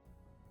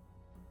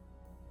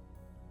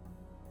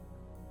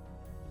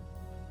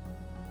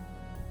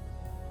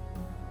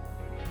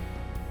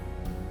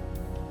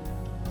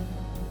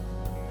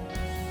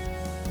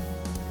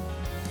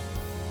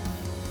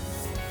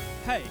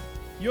Hey,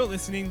 you're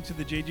listening to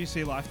the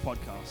GGC Life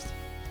podcast,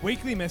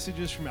 weekly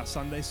messages from our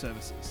Sunday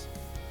services.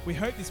 We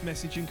hope this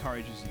message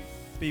encourages you.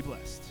 Be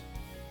blessed.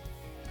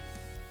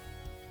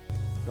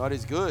 God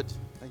is good.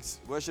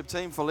 Thanks, worship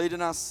team, for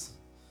leading us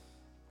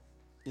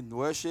in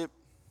worship.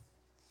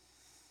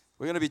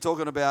 We're going to be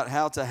talking about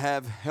how to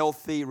have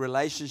healthy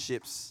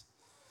relationships.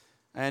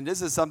 And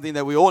this is something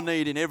that we all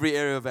need in every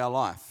area of our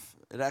life.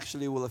 It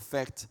actually will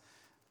affect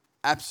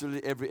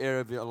absolutely every area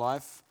of your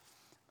life.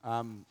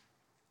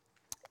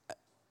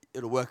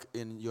 It'll work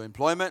in your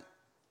employment.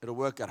 It'll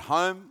work at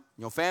home,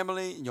 in your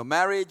family, in your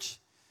marriage,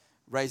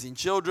 raising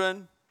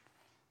children,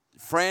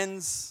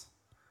 friends.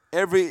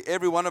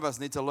 Every one of us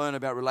need to learn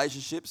about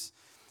relationships.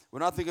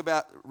 When I think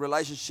about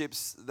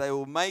relationships, they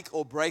will make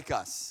or break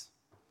us.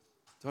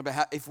 Talking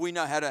about if we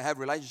know how to have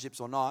relationships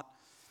or not.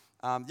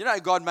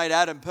 God made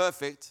Adam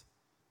perfect.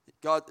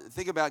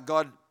 Think about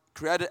God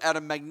created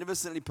Adam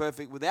magnificently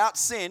perfect, without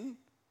sin,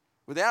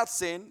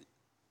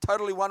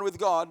 totally one with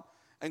God.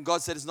 And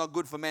God said it's not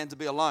good for man to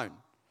be alone.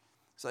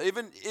 So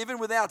even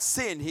without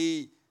sin,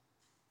 he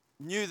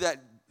knew that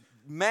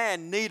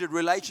man needed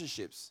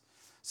relationships.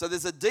 So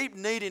there's a deep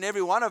need in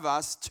every one of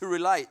us to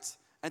relate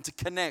and to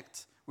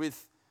connect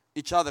with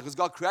each other, because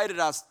God created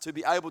us to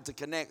be able to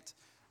connect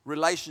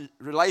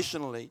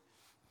relationally.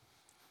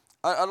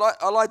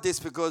 I like this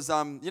because,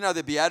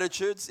 the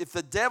Beatitudes. If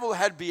the devil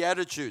had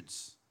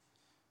Beatitudes,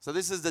 so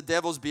this is the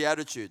devil's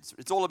Beatitudes.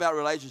 It's all about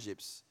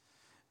relationships.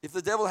 If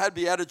the devil had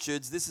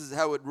Beatitudes, this is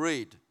how it would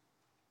read.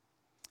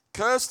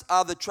 Cursed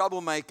are the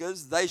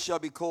troublemakers, they shall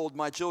be called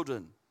my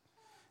children.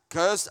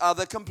 Cursed are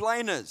the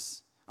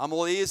complainers, I'm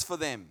all ears for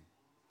them.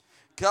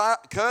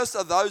 Cursed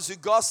are those who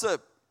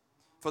gossip,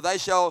 for they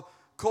shall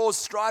cause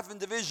strife and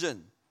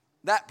division.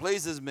 That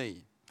pleases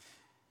me.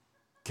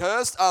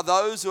 Cursed are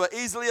those who are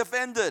easily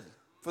offended,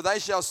 for they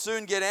shall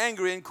soon get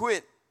angry and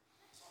quit.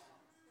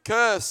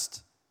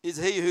 Cursed is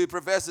he who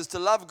professes to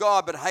love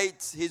God but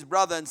hates his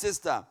brother and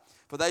sister,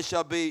 for they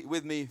shall be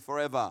with me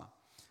forever.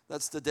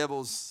 That's the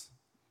devil's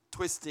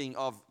twisting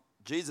of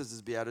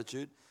Jesus'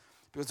 Beatitude,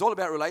 because it's all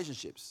about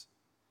relationships.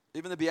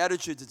 Even the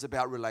Beatitudes, it's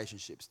about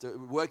relationships,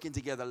 working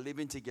together,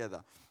 living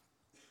together.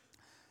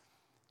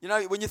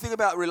 When you think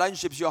about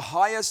relationships, your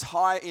highest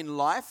high in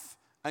life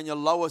and your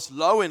lowest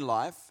low in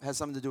life has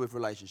something to do with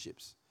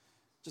relationships.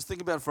 Just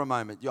think about it for a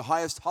moment. Your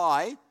highest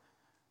high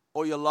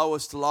or your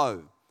lowest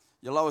low.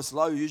 Your lowest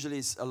low usually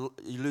is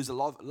you lose a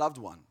loved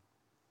one,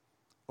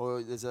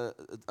 or there's a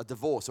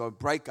divorce or a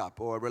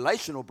breakup or a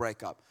relational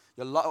breakup.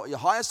 Your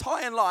highest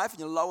high in life and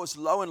your lowest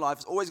low in life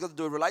has always got to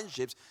do with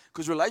relationships,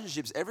 because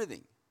relationships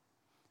everything.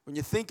 When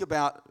you think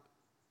about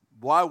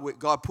why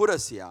God put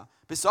us here,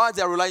 besides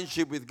our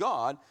relationship with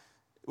God,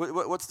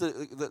 what's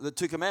the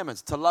two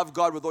commandments? To love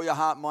God with all your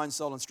heart, mind,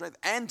 soul, and strength,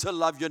 and to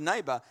love your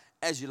neighbor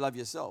as you love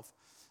yourself.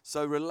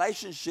 So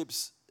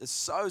relationships is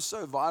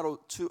so vital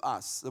to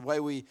us, the way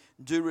we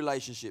do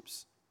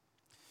relationships.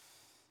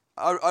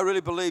 I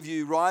really believe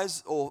you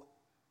rise or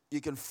you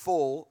can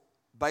fall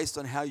based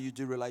on how you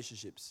do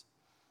relationships.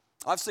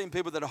 I've seen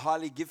people that are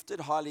highly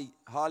gifted,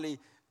 highly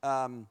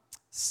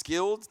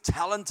skilled,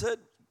 talented,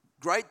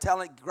 great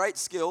talent, great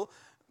skill,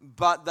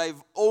 but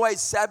they've always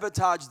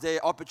sabotaged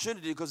their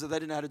opportunity because they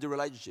didn't know how to do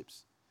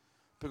relationships.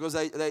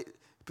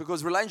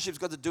 Because relationships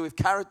got to do with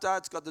character,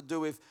 it's got to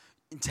do with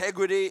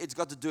integrity, it's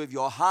got to do with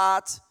your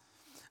heart.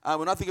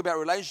 When I think about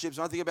relationships,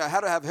 when I think about how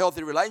to have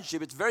healthy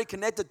relationship, it's very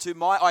connected to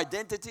my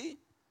identity.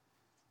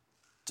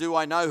 Do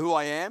I know who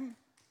I am?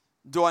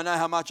 Do I know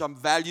how much I'm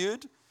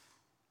valued?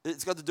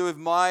 It's got to do with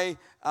my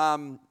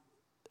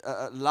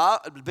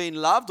being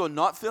loved or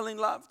not feeling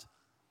loved.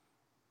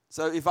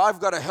 So if I've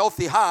got a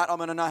healthy heart, I'm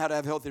going to know how to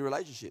have healthy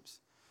relationships.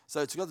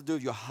 So it's got to do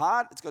with your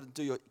heart. It's got to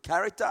do with your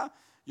character,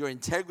 your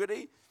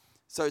integrity.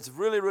 So it's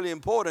really, really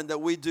important that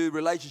we do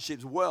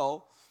relationships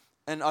well.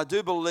 And I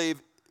do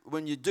believe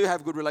when you do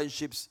have good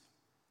relationships,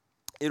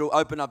 it'll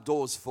open up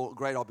doors for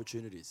great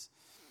opportunities.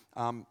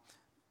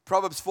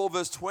 Proverbs 4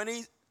 verse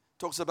 20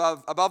 talks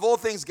about, above all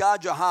things,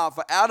 guard your heart,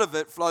 for out of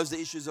it flows the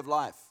issues of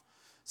life.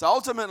 So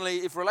ultimately,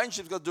 if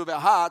relationships got to do with our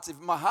hearts, if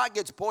my heart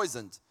gets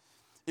poisoned,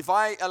 if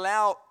I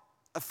allow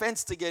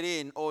offense to get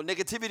in or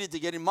negativity to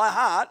get in my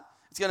heart,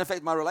 it's going to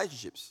affect my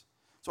relationships.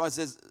 So it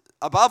says,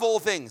 above all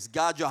things,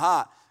 guard your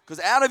heart, because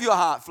out of your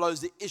heart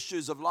flows the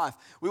issues of life.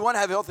 We want to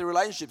have healthy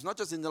relationships, not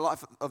just in the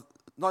life of,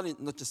 not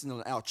just in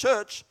our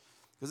church,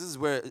 because this is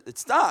where it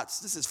starts.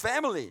 This is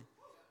family.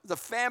 The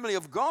family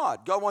of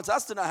God. God wants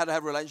us to know how to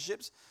have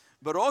relationships,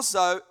 but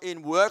also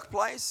in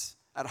workplace,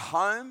 at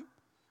home,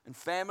 and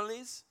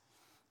families.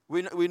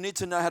 We need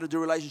to know how to do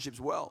relationships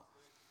well.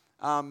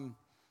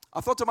 I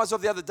thought to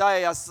myself the other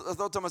day,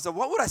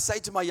 what would I say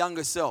to my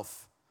younger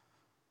self?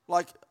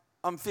 Like,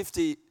 I'm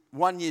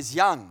 51 years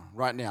young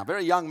right now,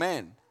 very young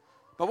man.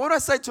 But what would I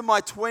say to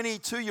my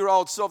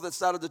 22-year-old self that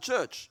started the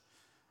church?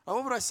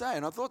 What would I say?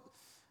 And I thought,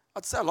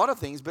 I'd say a lot of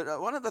things,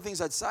 but one of the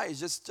things I'd say is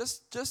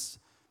just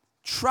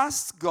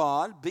trust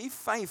God, be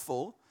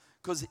faithful,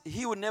 because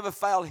He would never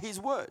fail His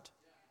word.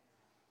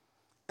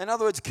 In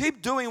other words,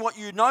 keep doing what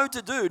you know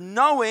to do,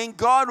 knowing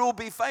God will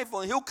be faithful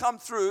and He'll come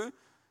through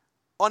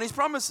on His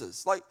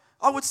promises. Like,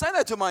 I would say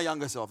that to my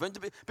younger self. And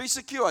to be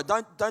secure.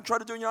 Don't try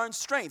to do it in your own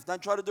strength.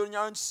 Don't try to do it in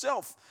your own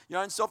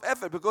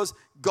self-effort, because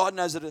God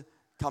knows it to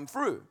come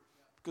through.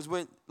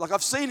 Because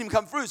I've seen Him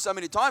come through so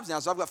many times now,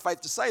 so I've got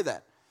faith to say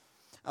that.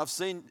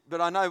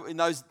 But I know in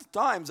those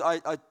times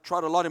I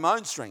tried a lot in my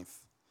own strength,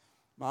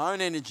 my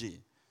own energy.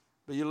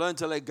 But you learn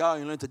to let go,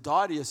 you learn to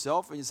die to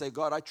yourself, and you say,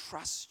 God, I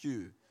trust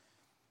you.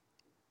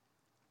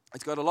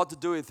 It's got a lot to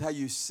do with how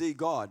you see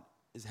God,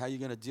 is how you're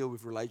going to deal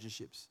with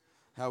relationships.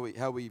 How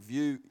we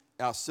view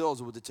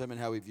ourselves will determine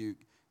how we view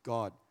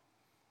God.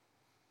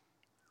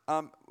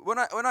 When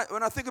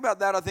I think about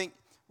that, I think,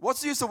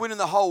 what's the use of winning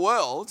the whole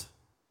world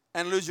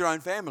and lose your own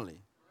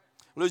family?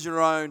 Lose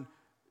your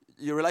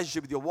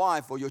relationship with your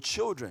wife or your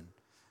children.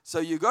 So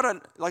you've got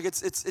to,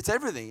 it's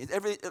everything.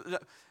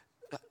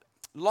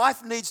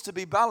 Life needs to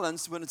be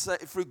balanced when it's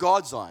through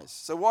God's eyes.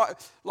 So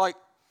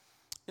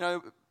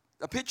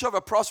a picture of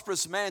a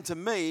prosperous man to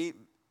me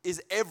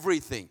is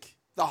everything,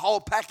 the whole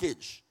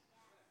package.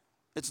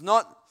 It's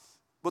not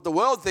what the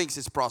world thinks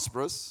is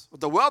prosperous, what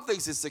the world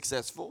thinks is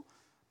successful,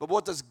 but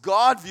what does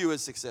God view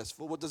as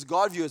successful? What does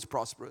God view as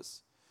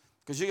prosperous?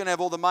 Because you're going to have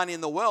all the money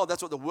in the world.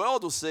 That's what the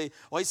world will see.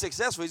 Well, he's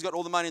successful. He's got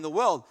all the money in the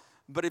world.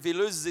 But if he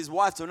loses his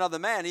wife to another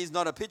man, he's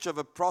not a picture of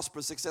a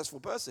prosperous, successful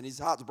person. His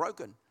heart's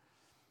broken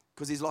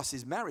because he's lost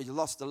his marriage. He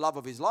lost the love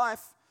of his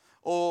life.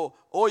 Or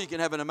you can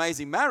have an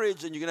amazing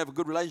marriage and you can have a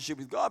good relationship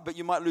with God, but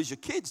you might lose your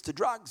kids to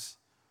drugs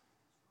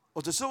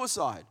or to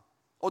suicide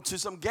or to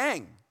some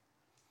gang.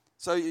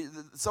 So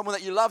someone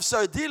that you love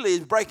so dearly is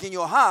breaking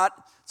your heart.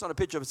 It's not a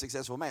picture of a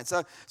successful man.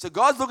 So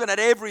God's looking at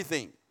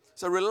everything.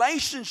 So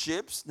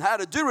relationships, how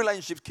to do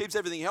relationships keeps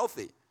everything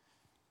healthy.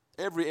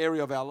 Every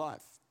area of our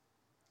life.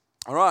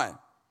 All right.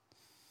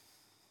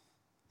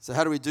 So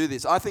how do we do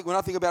this? When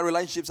I think about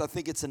relationships, I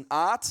think it's an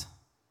art.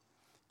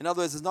 In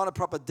other words, it's not a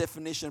proper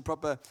definition.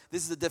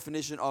 This is the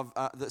definition of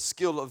the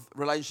skill of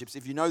relationships.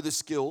 If you know the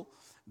skill,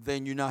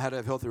 then you know how to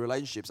have healthy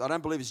relationships. I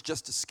don't believe it's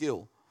just a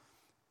skill.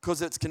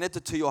 Because it's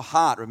connected to your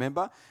heart,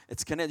 remember?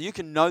 It's connected. You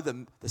can know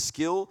the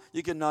skill.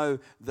 You can know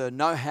the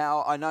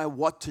know-how. I know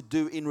what to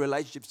do in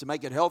relationships to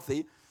make it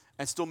healthy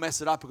and still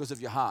mess it up because of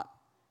your heart.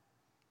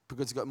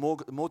 Because it's got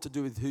more to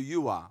do with who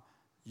you are.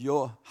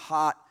 Your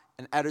heart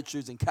and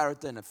attitudes and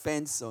character and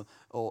offense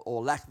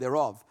or lack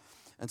thereof.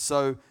 And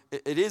so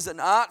it is an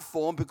art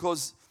form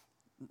because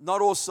not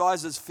all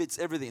sizes fits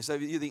everything. So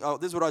you think,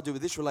 this is what I do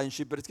with this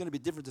relationship, but it's going to be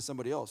different to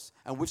somebody else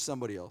and with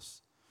somebody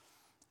else.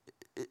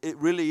 It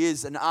really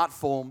is an art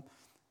form,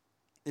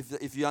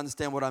 if you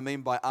understand what I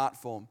mean by art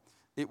form.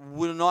 It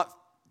will not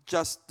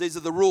just, these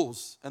are the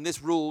rules, and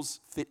these rules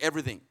fit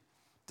everything.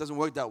 It doesn't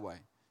work that way.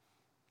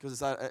 Because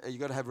you've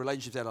got to have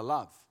relationships out of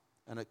love,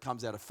 and it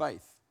comes out of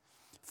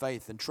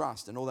faith and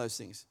trust and all those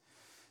things.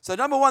 So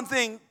number one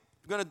thing,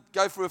 I'm going to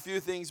go through a few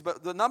things,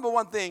 but the number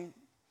one thing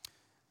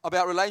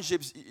about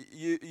relationships,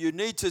 you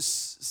need to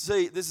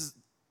see, this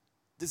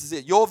is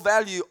it. Your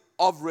value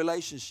of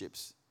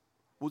relationships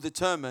will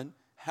determine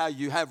how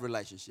you have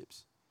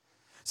relationships.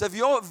 So if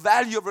your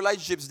value of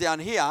relationships down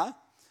here,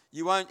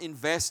 you won't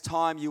invest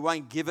time, you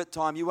won't give it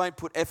time, you won't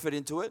put effort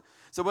into it.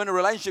 So when a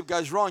relationship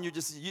goes wrong,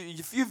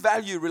 if you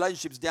value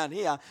relationships down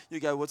here,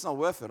 you go, well, it's not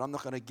worth it. I'm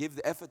not going to give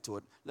the effort to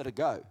it. Let it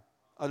go.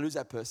 I lose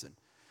that person.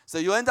 So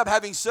you end up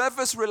having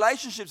surface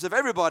relationships of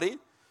everybody,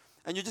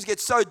 and you just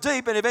get so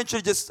deep, and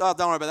eventually just, don't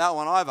worry about that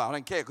one either. I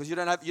don't care, because you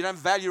don't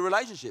value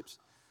relationships.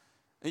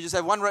 And you just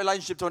have one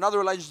relationship to another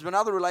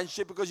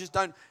relationship because you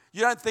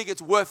don't think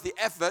it's worth the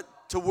effort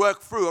to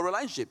work through a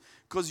relationship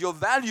because your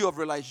value of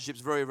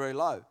relationships is very, very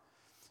low.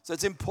 So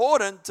it's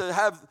important to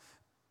have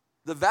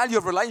the value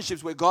of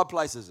relationships where God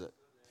places it.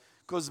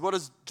 Because what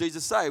does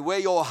Jesus say? Where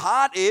your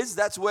heart is,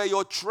 that's where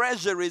your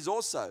treasure is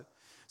also.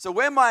 So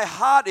where my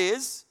heart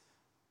is,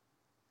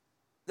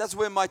 that's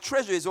where my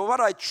treasure is. Or what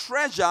I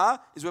treasure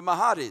is where my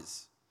heart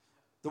is.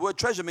 The word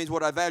treasure means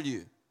what I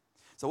value.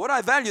 So what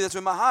I value, that's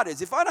where my heart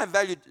is. If I don't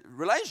value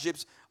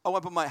relationships, I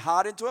won't put my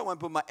heart into it. I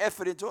won't put my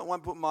effort into it. I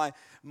won't put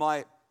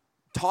my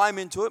time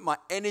into it, my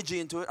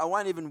energy into it. I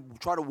won't even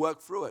try to work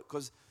through it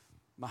because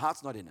my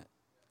heart's not in it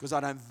because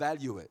I don't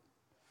value it.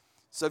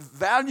 So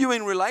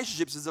valuing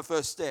relationships is the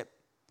first step.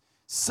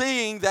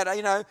 Seeing that,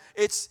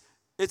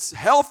 it's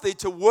healthy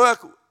to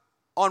work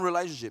on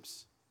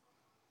relationships.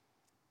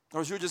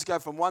 Or you just go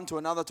from one to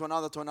another, to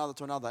another, to another,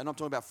 to another. And I'm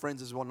talking about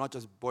friends as well, not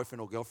just boyfriend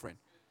or girlfriend.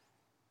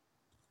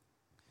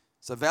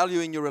 So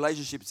valuing your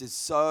relationships is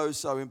so,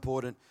 so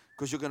important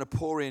because you're going to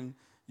pour in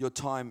your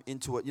time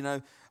into it.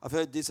 I've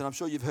heard this, and I'm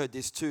sure you've heard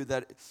this too,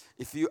 that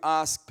if you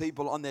ask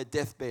people on their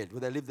deathbed, where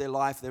they live their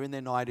life, they're in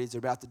their 90s, they're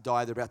about to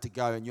die, they're about to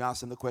go, and you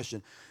ask them the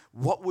question,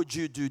 what would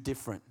you do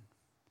different?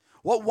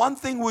 What one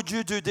thing would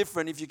you do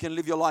different if you can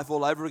live your life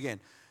all over again?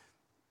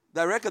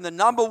 They reckon the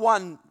number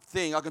one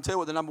thing, I can tell you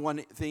what the number one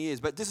thing is,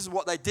 but this is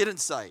what they didn't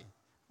say.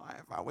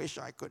 I wish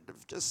I could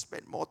have just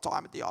spent more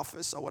time at the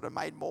office. I would have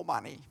made more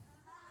money.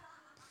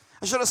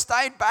 I should have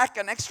stayed back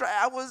an extra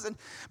hours and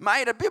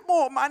made a bit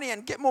more money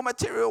and get more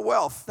material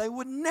wealth. They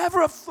would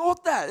never have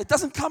thought that. It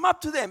doesn't come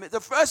up to them.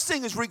 The first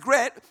thing is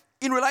regret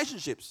in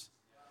relationships.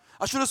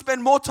 I should have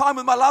spent more time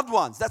with my loved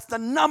ones. That's the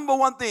number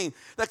one thing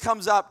that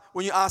comes up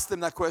when you ask them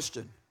that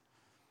question.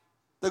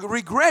 The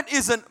regret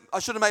isn't, I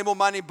should have made more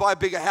money, buy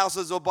bigger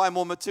houses or buy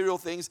more material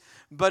things,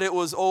 but it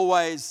was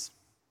always,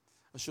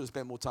 I should have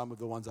spent more time with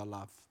the ones I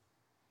love.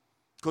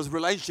 Because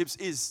relationships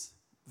is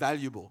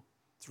valuable.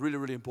 It's really,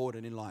 really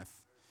important in life.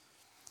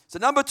 So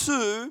number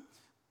 2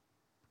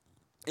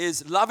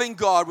 is loving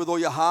God with all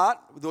your heart,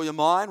 with all your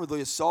mind, with all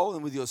your soul,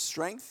 and with your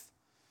strength.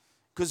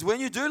 Because when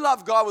you do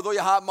love God with all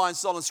your heart, mind,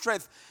 soul, and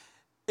strength,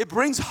 it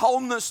brings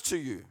wholeness to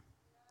you.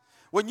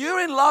 When you're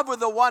in love with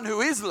the one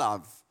who is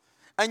love,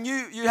 and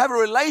you have a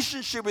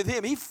relationship with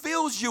him, he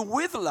fills you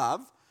with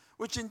love,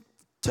 which in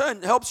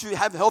turn helps you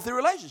have healthy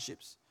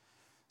relationships.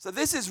 So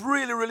this is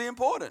really, really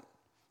important.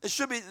 It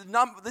should be,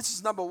 this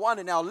is number 1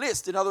 in our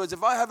list. In other words,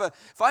 if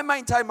I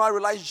maintain my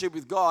relationship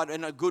with God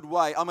in a good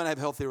way, I'm going to have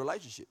healthy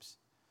relationships.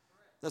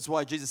 That's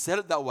why Jesus said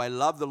it that way.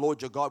 Love the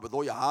Lord your God with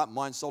all your heart,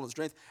 mind, soul, and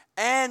strength,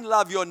 and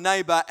love your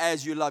neighbor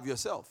as you love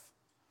yourself.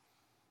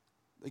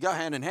 They go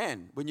hand in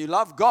hand. When you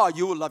love God,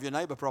 you will love your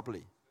neighbor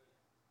properly.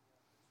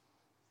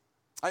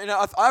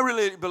 I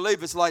really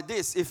believe it's like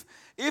this.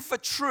 If a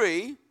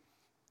tree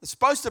that's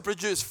supposed to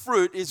produce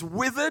fruit is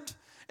withered,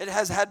 it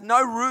has had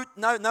no root,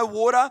 no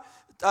water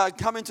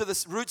come into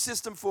this root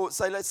system for,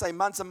 let's say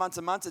months and months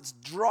and months. It's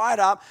dried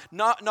up,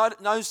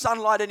 no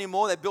sunlight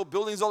anymore. They built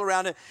buildings all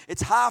around it.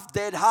 It's half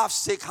dead, half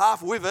sick,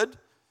 half withered.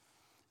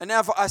 And now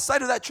if I say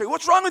to that tree,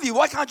 what's wrong with you?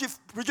 Why can't you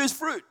produce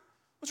fruit?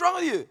 What's wrong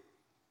with you?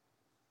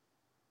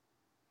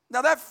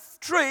 Now that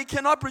tree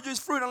cannot produce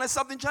fruit unless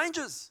something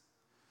changes.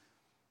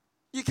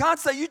 You can't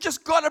say you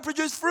just got to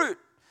produce fruit.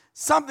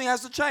 Something has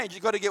to change.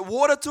 You've got to get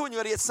water to it and you've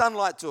got to get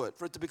sunlight to it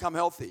for it to become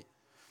healthy.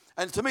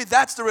 And to me,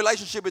 that's the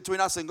relationship between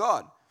us and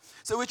God.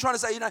 So we're trying to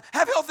say,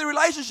 have healthy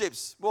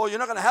relationships. Well, you're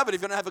not going to have it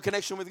if you don't have a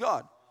connection with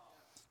God.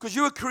 Because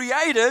you were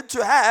created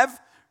to have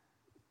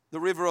the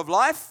river of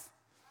life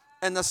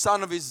and the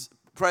sun of his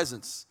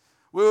presence.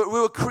 We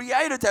were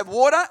created to have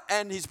water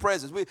and his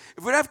presence.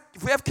 If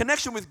we have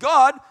connection with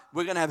God,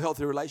 we're going to have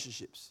healthy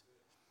relationships.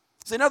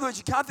 So in other words,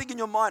 you can't think in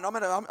your mind, I'm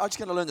just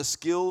going to learn a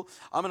skill.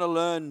 I'm going to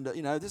learn,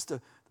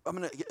 I'm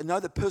going to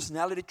know the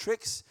personality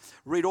tricks,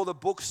 read all the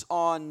books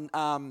on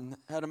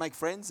how to make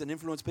friends and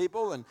influence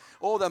people and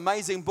all the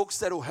amazing books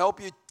that will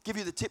help you, give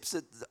you the tips,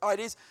 the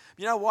ideas.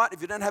 You know what?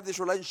 If you don't have this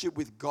relationship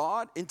with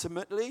God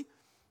intimately,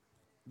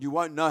 you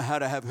won't know how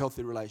to have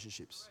healthy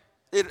relationships.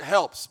 It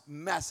helps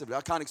massively.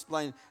 I can't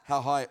explain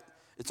how high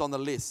it's on the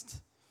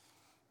list.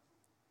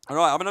 All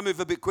right, I'm going to move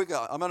a bit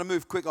quicker. I'm going to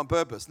move quick on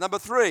purpose. Number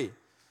 3,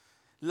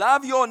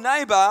 love your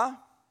neighbor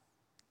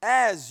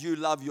as you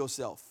love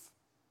yourself.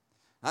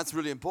 That's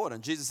really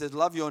important. Jesus says,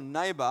 love your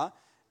neighbor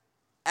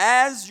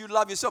as you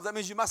love yourself. That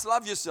means you must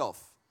love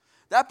yourself.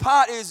 That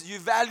part is you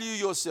value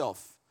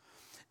yourself.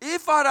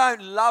 If I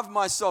don't love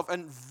myself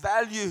and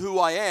value who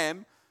I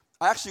am,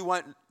 I actually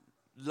won't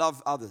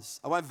love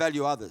others. I won't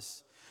value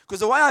others. Because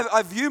the way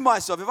I view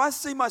myself, if I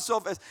see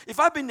myself as, if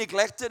I've been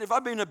neglected, if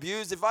I've been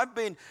abused, if I've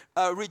been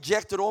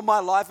rejected all my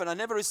life and I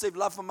never received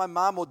love from my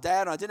mom or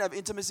dad, and I didn't have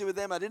intimacy with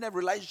them, I didn't have a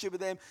relationship with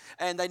them,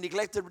 and they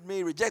neglected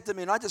me, rejected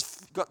me, and I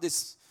just got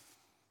this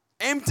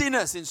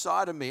emptiness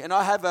inside of me, and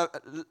I have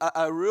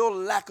a real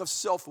lack of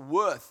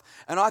self-worth,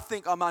 and I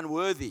think I'm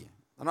unworthy,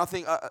 and I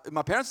think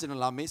my parents didn't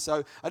love me,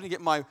 so I didn't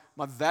get my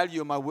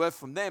value and my worth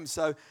from them.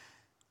 So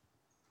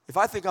if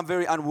I think I'm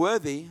very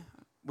unworthy,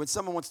 when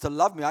someone wants to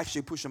love me, I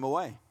actually push them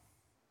away.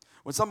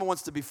 When someone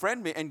wants to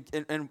befriend me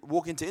and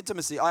walk into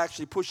intimacy, I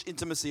actually push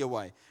intimacy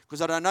away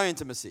because I don't know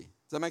intimacy.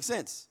 Does that make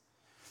sense?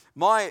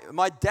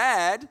 My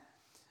dad,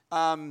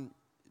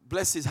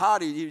 bless his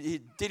heart,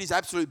 he did his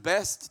absolute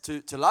best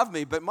to love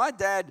me, but my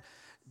dad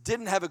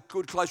didn't have a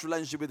good, close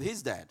relationship with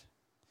his dad.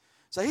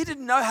 So he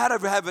didn't know how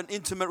to have an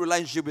intimate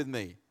relationship with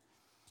me.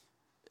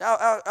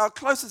 Our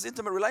closest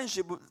intimate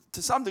relationship,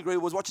 to some degree,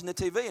 was watching the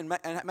TV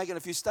and making a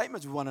few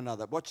statements with one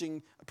another,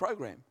 watching a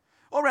program.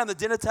 Or around the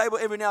dinner table,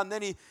 every now and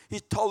then he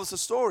told us a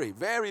story,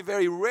 very,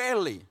 very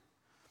rarely.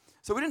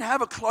 So we didn't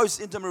have a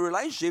close, intimate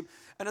relationship,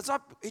 and it's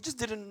not, he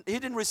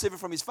didn't receive it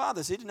from his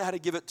father, so he didn't know how to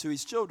give it to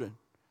his children.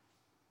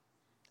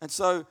 And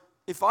so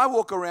if I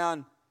walk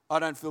around, I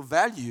don't feel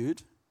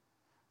valued,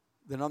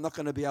 then I'm not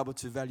going to be able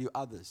to value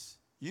others.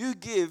 You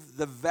give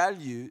the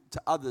value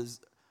to others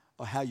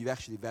or how you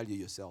actually value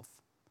yourself.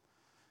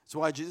 That's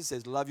why Jesus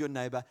says, love your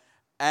neighbor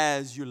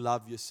as you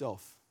love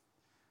yourself.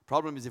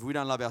 Problem is, if we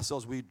don't love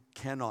ourselves, we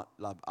cannot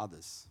love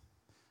others.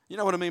 You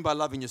know what I mean by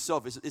loving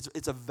yourself?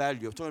 It's a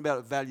value. I'm talking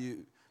about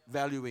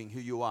valuing who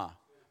you are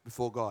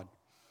before God.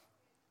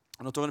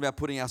 I'm not talking about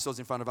putting ourselves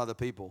in front of other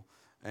people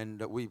and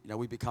that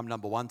we become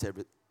number one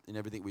in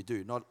everything we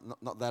do.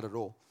 Not that at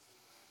all.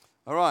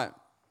 All right.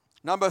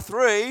 Number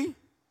 3,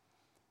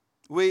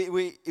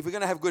 if we're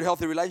going to have good,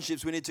 healthy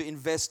relationships, we need to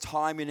invest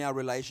time in our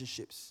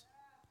relationships.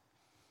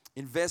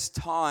 Invest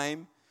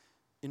time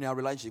in our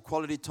relationship,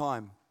 quality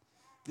time.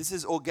 This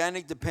is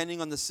organic depending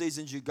on the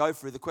seasons you go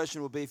through. The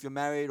question will be if you're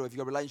married or if you've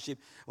got a relationship,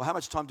 well, how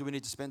much time do we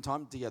need to spend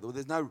time together? Well,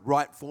 there's no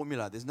right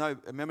formula.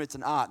 Remember, it's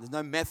an art. There's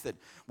no method.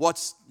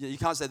 You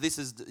can't say this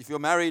is, if you're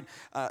married,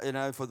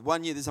 for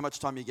 1 year, this is how much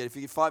time you get. If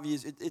you get 5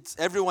 years,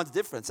 everyone's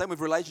different. Same with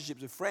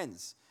relationships with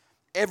friends.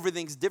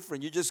 Everything's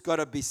different. You just got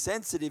to be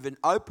sensitive and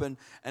open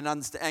and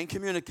understand and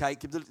communicate,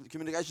 keep the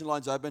communication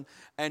lines open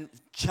and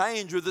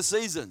change with the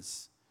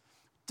seasons.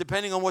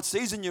 Depending on what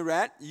season you're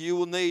at, you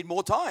will need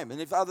more time.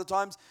 And if other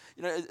times,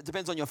 it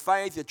depends on your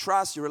faith, your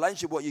trust, your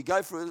relationship, what you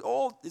go through.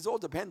 It's all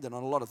dependent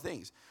on a lot of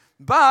things.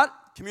 But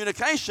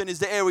communication is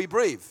the air we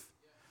breathe.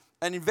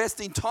 And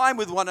investing time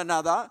with one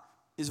another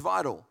is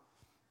vital.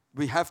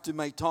 We have to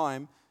make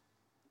time.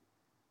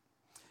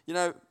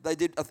 They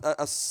did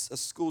a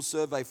school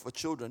survey for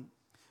children.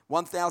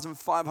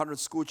 1,500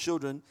 school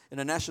children in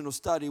a national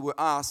study were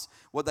asked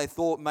what they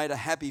thought made a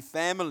happy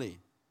family.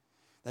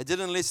 They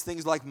didn't list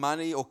things like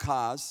money or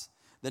cars.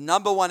 The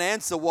number one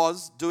answer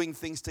was doing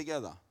things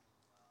together.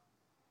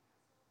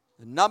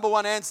 The number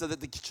one answer that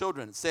the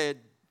children said,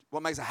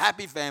 what makes a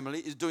happy family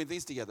is doing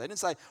things together. They didn't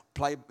say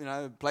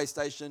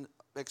PlayStation,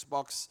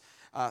 Xbox,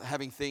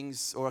 having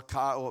things or a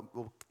car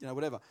or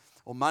whatever,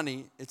 or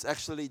money. It's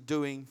actually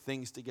doing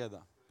things together.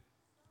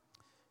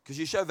 Because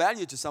you show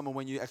value to someone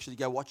when you actually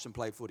go watch them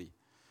play footy,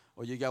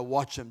 or you go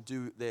watch them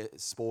do their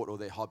sport or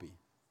their hobby.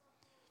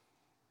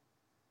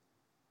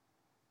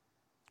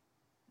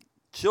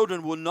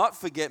 Children will not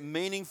forget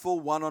meaningful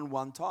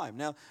one-on-one time.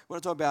 Now, when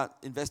I talk about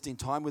investing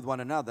time with one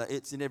another,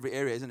 it's in every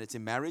area, isn't it? It's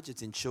in marriage,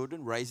 it's in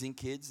children, raising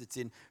kids, it's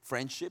in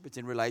friendship, it's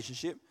in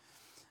relationship.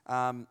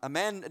 A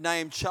man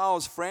named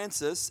Charles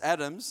Francis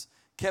Adams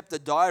kept a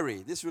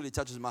diary. This really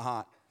touches my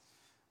heart.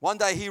 One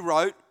day he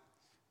wrote,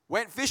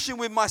 "Went fishing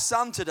with my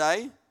son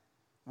today,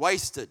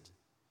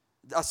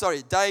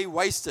 day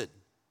wasted."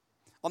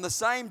 On the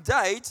same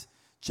date,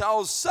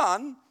 Charles'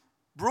 son,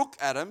 Brooke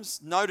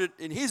Adams, noted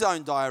in his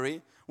own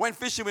diary, "Went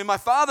fishing with my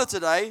father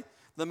today,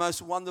 the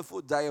most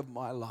wonderful day of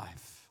my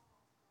life."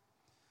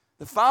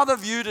 The father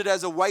viewed it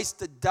as a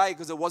wasted day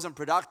because it wasn't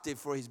productive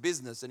for his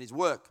business and his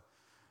work.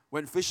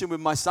 "Went fishing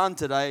with my son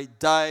today,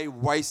 day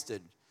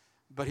wasted."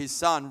 But his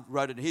son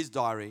wrote in his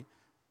diary,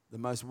 "The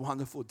most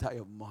wonderful day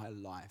of my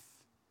life."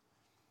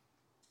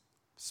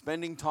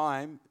 Spending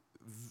time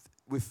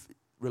with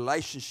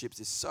relationships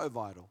is so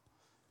vital.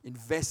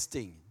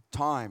 Investing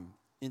time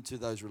into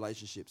those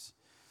relationships.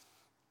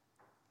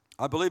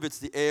 I believe it's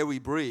the air we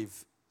breathe.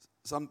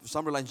 Some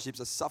relationships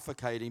are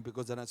suffocating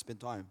because they don't spend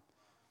time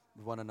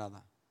with one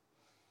another.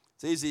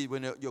 It's easy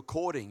when you're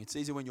courting. It's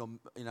easy when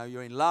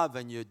you're in love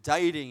and you're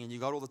dating and you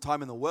got all the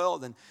time in the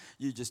world and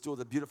you just do all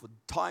the beautiful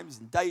times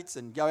and dates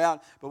and go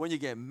out. But when you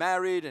get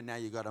married and now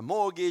you got a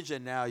mortgage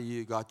and now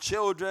you got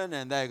children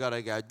and they got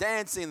to go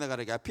dancing, they got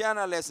to go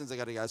piano lessons, they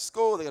got to go to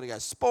school, they got to go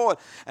sport,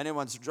 and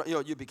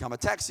you become a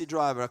taxi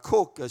driver, a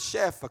cook, a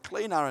chef, a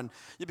cleaner, and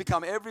you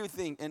become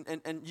everything.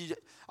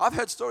 I've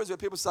heard stories where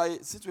people say,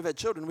 since we've had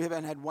children, we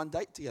haven't had one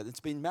date together.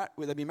 They've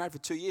been married for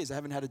 2 years. They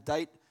haven't had a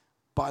date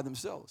by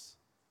themselves.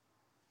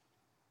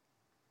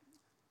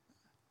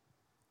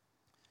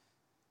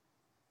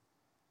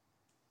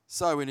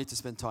 So we need to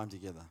spend time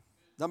together.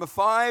 Number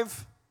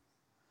 5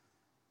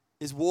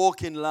 is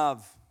walk in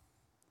love.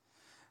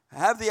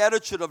 Have the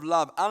attitude of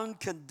love,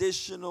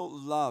 unconditional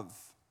love.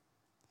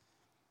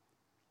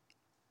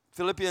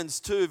 Philippians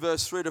 2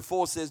 verse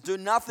 3-4 says, "Do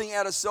nothing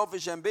out of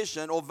selfish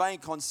ambition or vain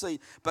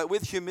conceit, but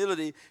with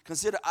humility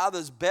consider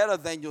others better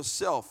than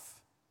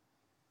yourself."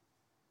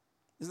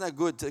 Isn't that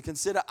good? To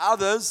consider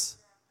others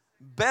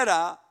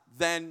better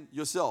than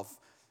yourself.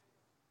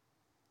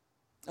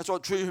 That's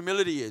what true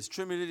humility is.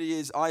 True humility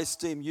is, I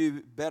esteem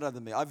you better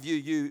than me. I view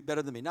you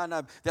better than me. No,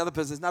 the other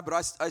person says, no, but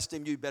I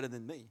esteem you better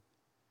than me.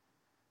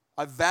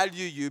 I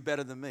value you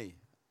better than me.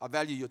 I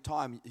value your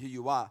time, who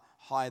you are,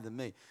 higher than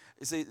me.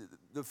 You see,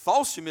 the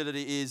false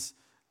humility is,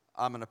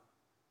 I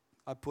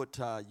put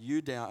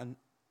you down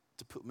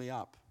to put me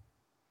up.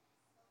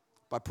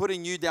 By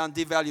putting you down,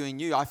 devaluing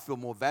you, I feel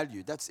more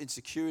valued. That's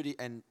insecurity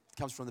and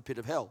comes from the pit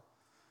of hell.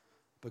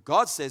 But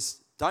God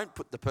says, don't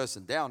put the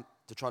person down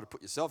to try to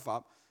put yourself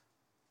up.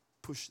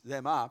 Push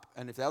them up,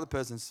 and if the other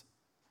person's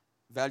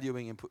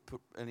valuing and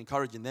and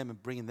encouraging them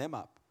and bringing them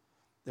up,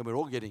 then we're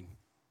all getting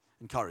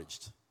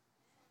encouraged.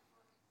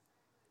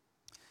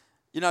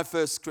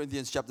 1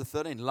 Corinthians chapter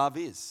 13, love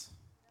is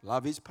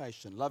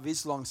patient, love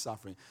is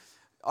long-suffering.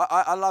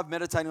 I love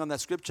meditating on that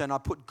scripture, and I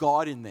put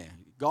God in there.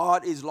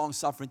 God is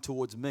long-suffering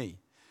towards me.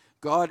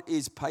 God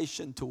is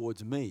patient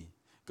towards me.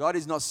 God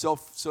is not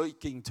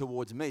self-seeking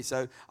towards me.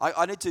 So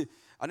I need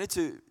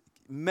to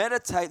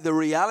meditate the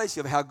reality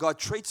of how God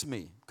treats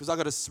me, because I've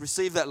got to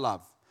receive that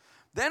love.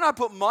 Then I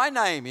put my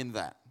name in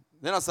that.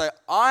 Then I say,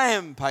 I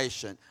am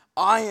patient.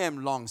 I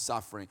am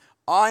long-suffering.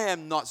 I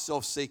am not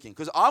self-seeking,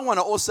 because I want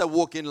to also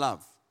walk in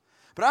love.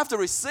 But I have to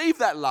receive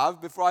that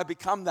love before I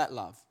become that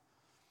love.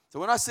 So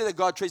when I see that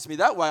God treats me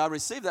that way, I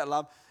receive that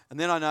love, and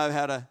then I know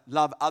how to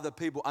love other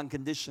people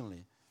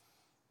unconditionally.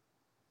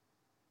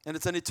 And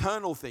it's an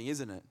eternal thing,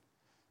 isn't it?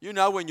 You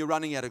know when you're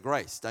running out of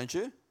grace, don't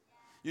you?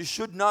 You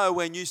should know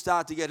when you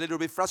start to get a little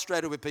bit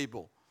frustrated with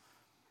people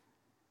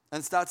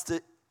and starts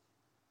to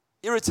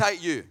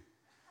irritate you.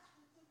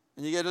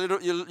 And you get a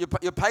little,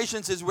 your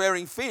patience is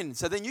wearing thin.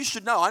 So then you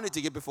should know, I need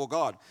to get before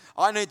God.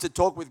 I need to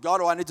talk with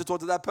God, or I need to talk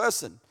to that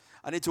person.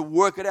 I need to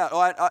work it out.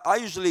 I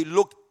usually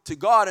look to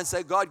God and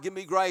say, God, give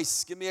me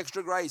grace, give me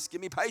extra grace,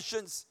 give me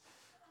patience,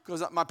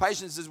 because my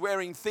patience is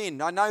wearing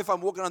thin. I know if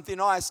I'm walking on thin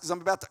ice because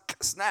I'm about to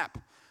snap.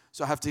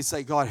 So I have to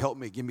say, God, help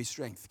me, give me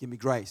strength, give me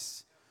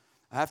grace.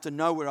 I have to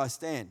know where I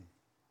stand.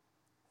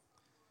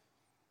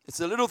 It's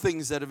the little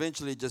things that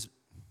eventually just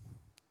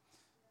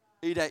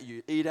eat at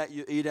you, eat at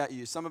you, eat at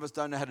you. Some of us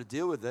don't know how to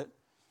deal with it,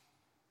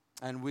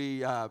 and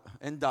we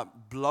end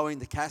up blowing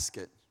the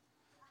casket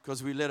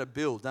because we let it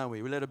build, don't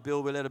we? We let it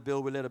build, we let it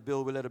build, we let it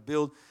build, we let it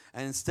build.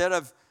 And instead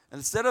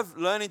of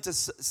learning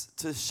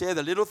to share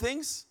the little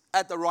things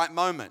at the right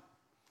moment,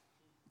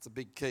 it's a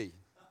big key,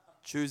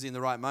 choosing the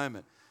right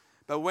moment.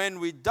 But when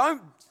we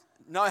don't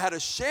know how to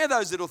share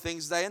those little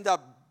things, they end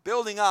up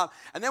building up,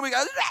 and then we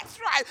go, that's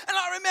right, and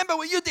I remember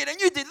what you did,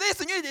 and you did this,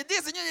 and you did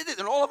this, and you did this,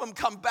 and all of them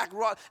come back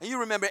right, and you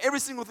remember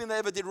every single thing they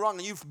ever did wrong,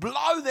 and you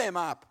blow them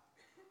up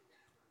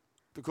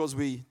because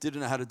we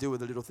didn't know how to deal with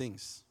the little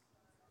things.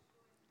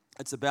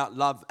 It's about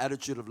love,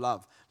 attitude of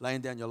love, laying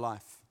down your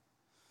life.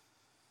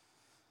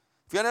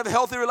 If you're going to have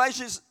healthy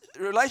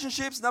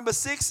relationships, number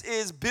 6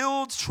 is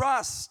build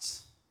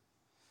trust.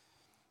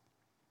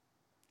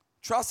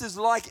 Trust is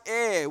like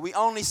air. We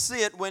only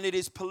see it when it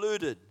is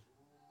polluted.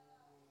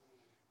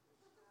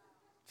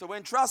 So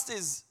when trust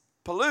is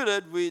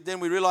polluted, then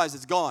we realize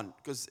it's gone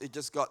because it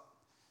just got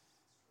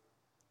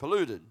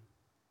polluted.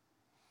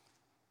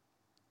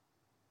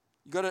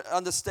 You've got to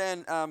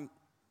understand, and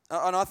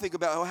I think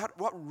about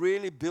what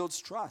really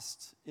builds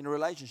trust in a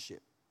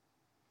relationship.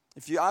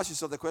 If you ask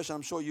yourself the question,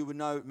 I'm sure you would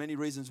know many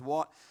reasons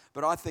what,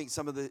 but I think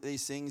some of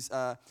these things,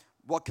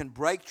 what can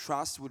break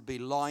trust would be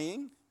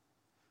lying,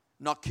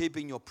 not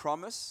keeping your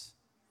promise.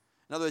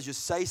 In other words, you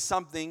say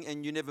something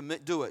and you never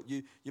do it.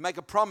 You make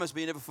a promise,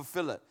 but you never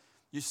fulfill it.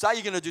 You say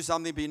you're going to do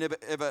something, but you never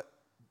ever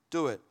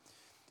do it.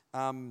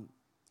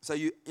 So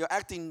your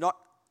acting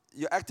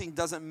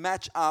doesn't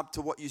match up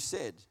to what you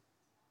said.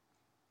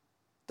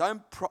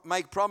 Don't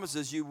make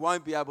promises you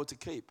won't be able to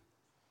keep,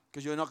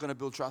 because you're not going to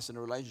build trust in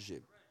a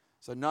relationship.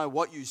 So know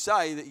what you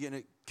say, that you're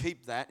going to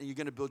keep that, and you're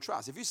going to build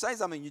trust. If you say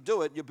something and you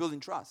do it, you're building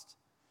trust.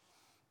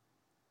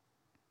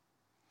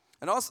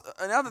 And also,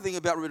 another thing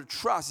about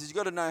trust is you've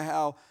got to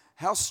know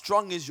how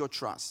strong is your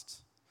trust.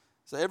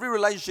 So every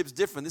relationship is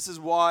different. This is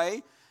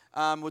why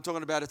we're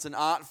talking about it's an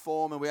art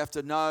form, and we have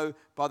to know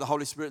by the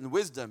Holy Spirit and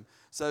wisdom.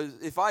 So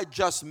if I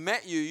just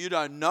met you, you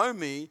don't know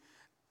me,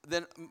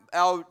 then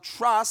our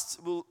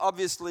trust will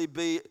obviously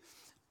be,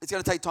 it's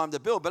going to take time to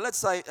build. But let's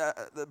say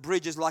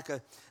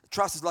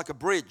trust is like a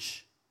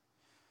bridge.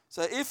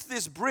 So if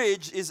this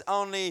bridge is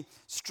only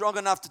strong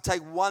enough to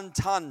take 1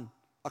 ton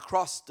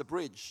across the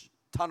bridge,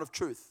 ton of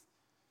truth,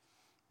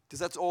 because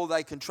that's all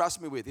they can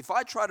trust me with. If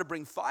I try to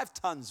bring 5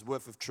 tons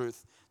worth of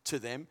truth to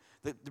them,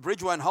 the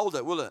bridge won't hold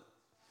it, will it?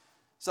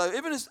 So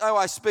even though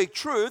I speak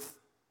truth,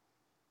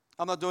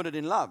 I'm not doing it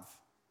in love.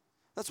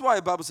 That's why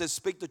the Bible says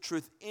speak the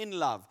truth in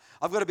love.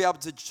 I've got to be able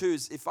to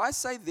choose. If I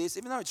say this,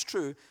 even though it's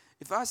true,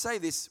 if I say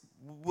this,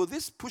 will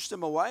this push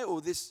them away, or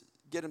will this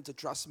get them to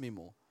trust me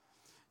more?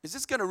 Is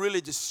this going to really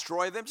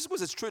destroy them? Just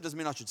because it's true doesn't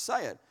mean I should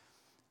say it.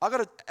 I've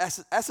got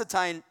to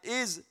ascertain,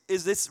 is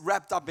this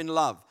wrapped up in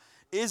love?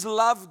 Is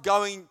love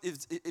going,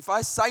 if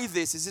I say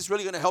this, is this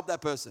really going to help that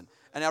person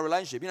and our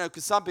relationship? You know,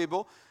 because some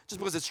people, just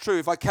because it's true,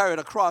 if I carry it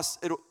across,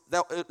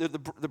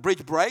 the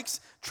bridge breaks,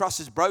 trust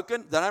is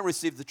broken, they don't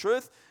receive the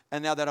truth,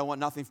 and now they don't want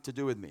nothing to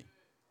do with me.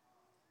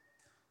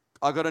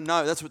 I've got to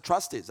know. That's what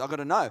trust is. I've got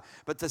to know.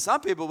 But to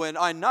some people, when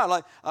I know,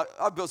 like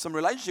I've built some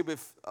relationship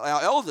with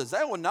our elders, they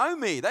all know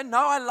me. They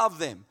know I love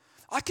them.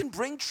 I can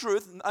bring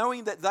truth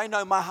knowing that they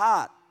know my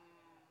heart.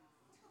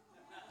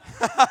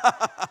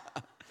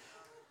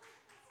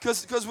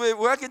 Because we're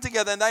working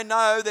together, and they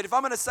know that if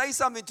I'm going to say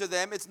something to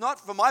them, it's not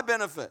for my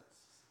benefit.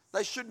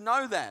 They should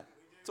know that.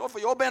 It's all for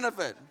your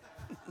benefit.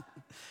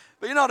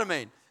 But you know what I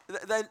mean?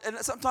 And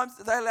sometimes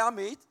they allow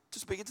me to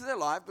speak into their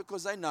life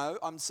because they know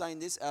I'm saying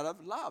this out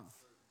of love.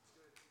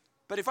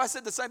 But if I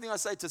said the same thing I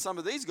say to some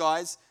of these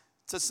guys,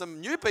 to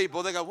some new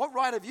people, they go, what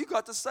right have you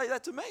got to say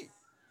that to me?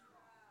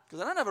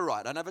 Because I don't have a right.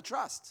 I don't have a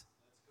trust.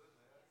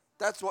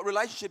 That's what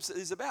relationships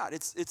is about.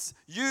 It's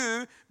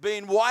you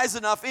being wise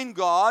enough in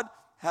God.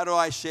 How do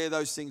I share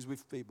those things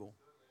with people?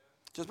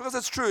 Just because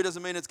it's true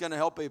doesn't mean it's going to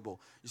help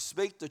people. You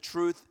speak the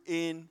truth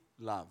in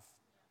love.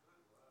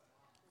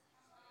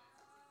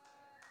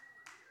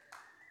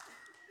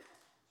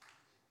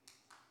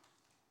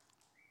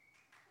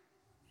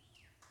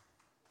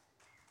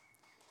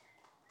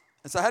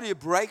 And so how do you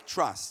break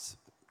trust?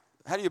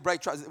 How do you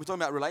break trust? We're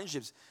talking about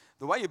relationships.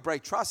 The way you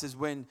break trust is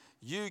when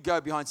you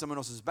go behind someone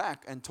else's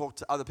back and talk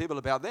to other people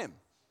about them.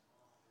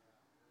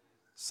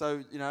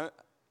 So,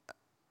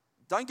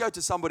 don't go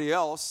to somebody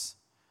else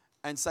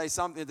and say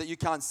something that you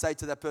can't say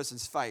to that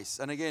person's face.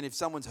 And again, if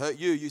someone's hurt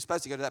you, you're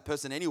supposed to go to that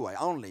person anyway,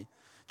 only.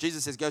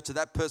 Jesus says, go to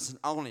that person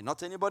only, not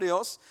to anybody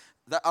else.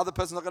 That other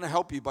person's not going to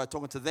help you by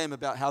talking to them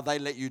about how they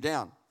let you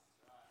down.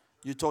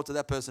 You talk to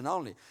that person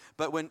only.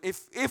 But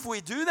if we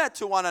do that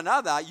to one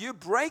another, you're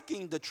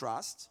breaking the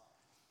trust.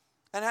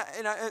 And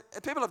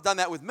people have done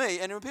that with me.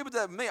 And when people do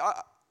that with me,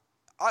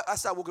 I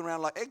start walking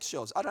around like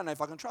eggshells. I don't know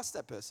if I can trust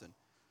that person.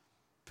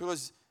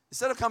 Because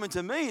instead of coming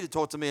to me to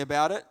talk to me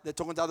about it, they're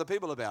talking to other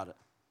people about it.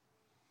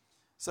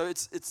 So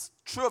it's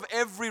true of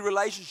every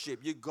relationship.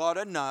 You got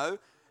to know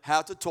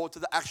how to talk to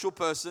the actual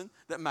person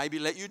that maybe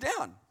let you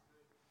down.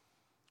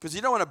 Because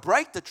you don't want to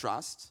break the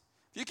trust.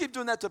 If you keep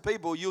doing that to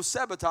people, you'll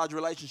sabotage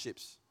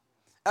relationships.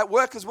 At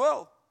work as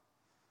well.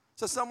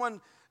 So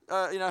someone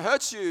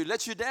hurts you,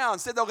 lets you down,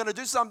 said they were going to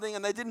do something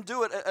and they didn't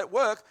do it at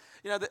work.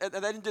 They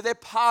didn't do their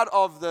part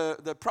of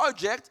the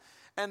project.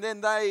 And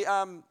then they,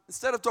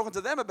 instead of talking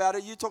to them about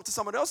it, you talk to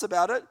someone else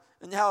about it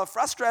and how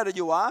frustrated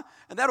you are.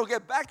 And that'll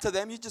get back to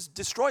them. You just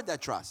destroyed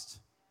that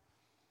trust.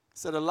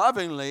 Instead of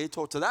lovingly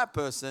talk to that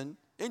person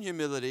in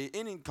humility,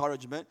 in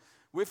encouragement,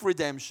 with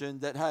redemption,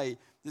 that, hey,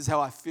 this is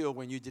how I feel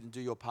when you didn't do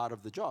your part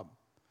of the job.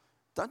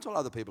 Don't tell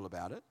other people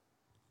about it.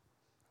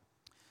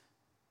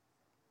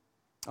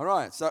 All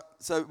right, so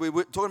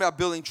we're talking about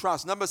building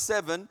trust. Number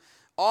 7,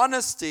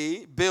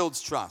 honesty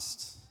builds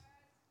trust,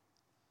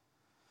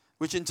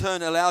 which in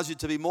turn allows you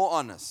to be more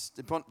honest,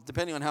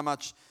 depending on how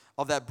much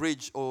of that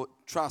bridge or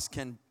trust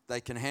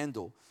they can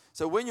handle.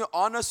 So when you're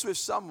honest with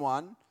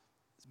someone,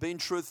 being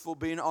truthful,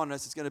 being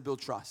honest, it's going to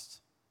build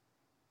trust.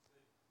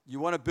 You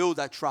want to build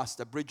that trust,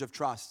 a bridge of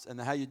trust. And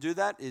how you do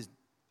that is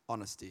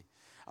honesty.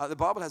 The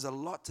Bible has a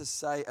lot to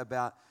say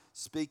about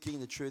speaking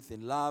the truth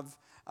in love.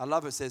 I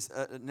love it says,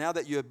 now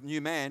that you're a new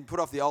man, put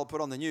off the old,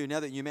 put on the new. Now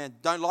that you're a new man,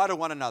 don't lie to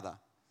one another.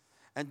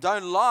 And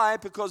don't lie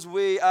because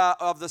we are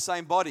of the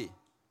same body.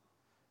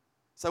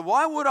 So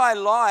why would I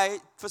lie?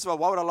 First of all,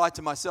 why would I lie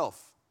to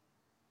myself?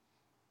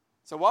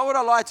 So why would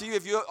I lie to you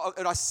if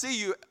I see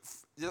you,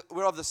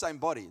 we're of the same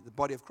body, the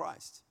body of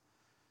Christ.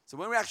 So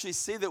when we actually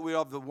see that we're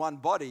of the one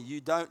body,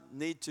 you don't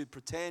need to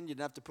pretend, you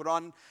don't have to put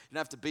on, you don't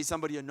have to be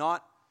somebody you're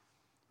not.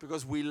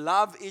 Because we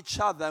love each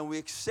other and we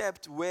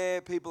accept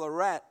where people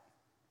are at.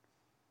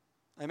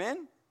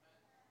 Amen?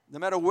 No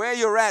matter where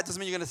you're at, doesn't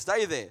mean you're going to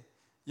stay there.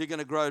 You're going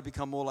to grow and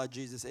become more like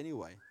Jesus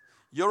anyway.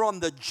 You're on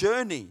the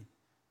journey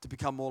to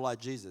become more like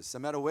Jesus. No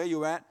matter where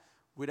you're at,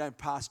 we don't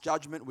pass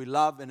judgment. We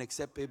love and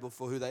accept people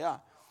for who they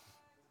are.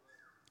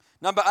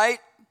 Number 8,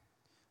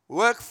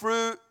 work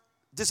through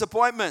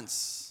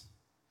disappointments.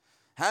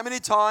 How many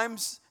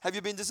times have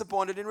you been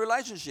disappointed in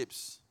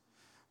relationships?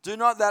 Do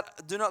not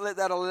let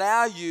that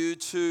allow you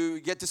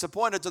to get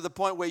disappointed to the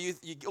point where you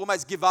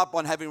almost give up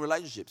on having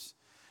relationships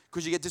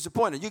because you get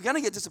disappointed. You're going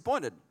to get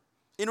disappointed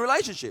in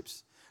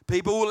relationships.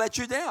 People will let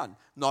you down,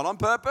 not on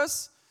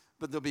purpose,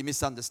 but there'll be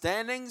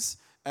misunderstandings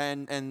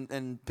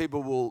and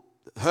people will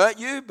hurt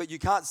you, but you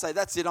can't say,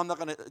 that's it,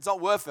 it's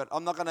not worth it.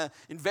 I'm not going to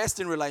invest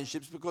in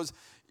relationships because,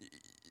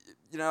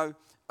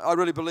 I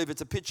really believe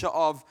it's a picture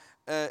of,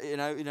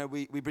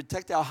 we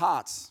protect our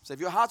hearts. So if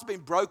your heart's been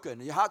broken,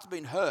 your heart's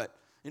been hurt,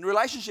 in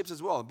relationships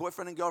as well,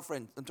 boyfriend and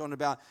girlfriend, I'm talking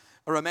about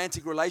a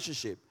romantic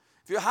relationship.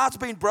 If your heart's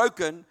been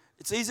broken,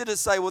 it's easy to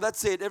say, well,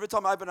 that's it. Every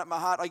time I open up my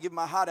heart, I give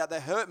my heart out, they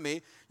hurt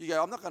me. You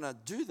go, I'm not going to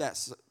do that.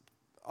 So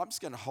I'm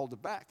just going to hold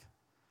it back.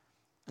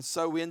 And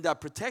so we end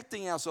up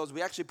protecting ourselves.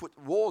 We actually put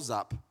walls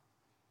up.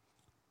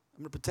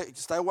 I'm going to protect,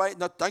 stay away.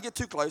 No, don't get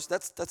too close.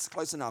 That's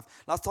close enough.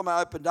 Last time I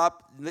opened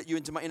up, let you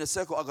into my inner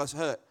circle, I got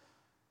hurt.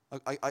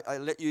 I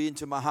let you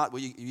into my heart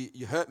where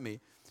you hurt me.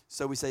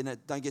 So we say, no,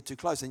 don't get too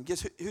close. And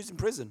guess who's in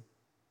prison?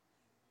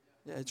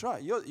 Yeah, that's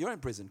right. You're in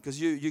prison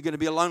because you're going to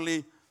be a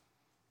lonely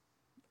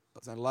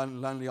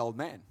old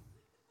man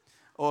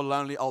or a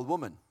lonely old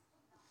woman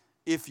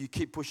if you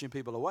keep pushing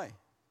people away.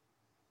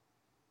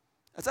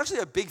 It's actually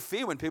a big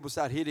fear when people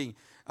start hitting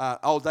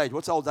old age.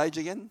 What's old age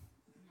again?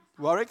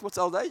 Warwick, what's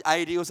old age?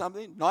 80 or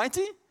something?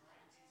 90?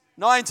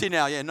 90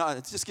 now, yeah. No,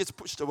 it just gets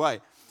pushed away.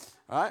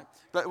 All right?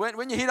 But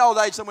when you hit old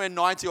age, somewhere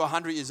 90 or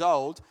 100 years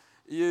old,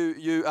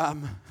 you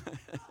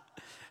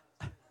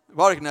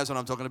Warwick knows what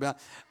I'm talking about.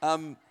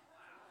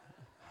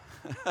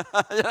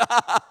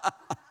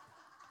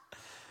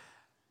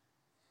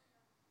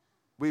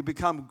 We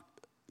become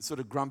sort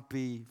of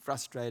grumpy,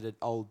 frustrated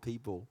old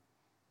people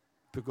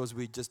because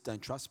we just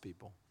don't trust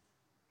people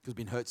because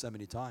we've been hurt so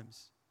many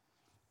times.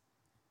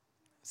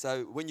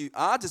 So when you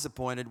are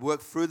disappointed,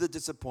 work through the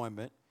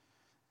disappointment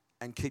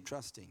and keep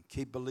trusting,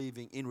 keep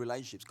believing in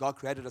relationships. God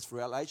created us for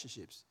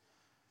relationships.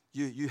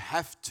 You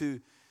have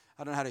to,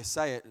 I don't know how to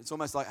say it. It's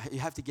almost like you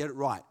have to get it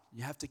right.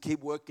 You have to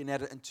keep working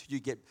at it until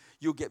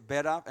you'll get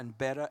better and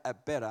better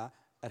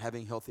at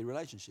having healthy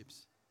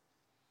relationships.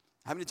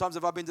 How many times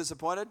have I been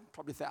disappointed?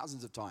 Probably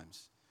thousands of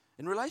times.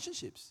 In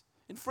relationships,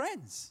 in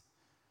friends.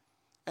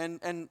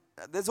 And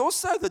there's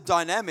also the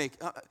dynamic.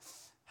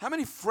 How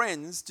many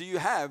friends do you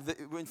have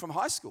that went from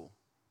high school?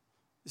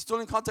 You're still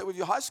in contact with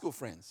your high school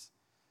friends?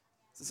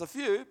 There's a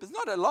few, but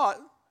not a lot.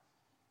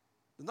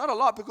 Not a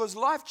lot because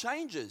life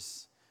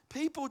changes.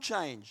 People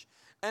change.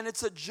 And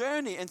it's a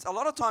journey. And a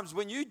lot of times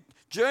when you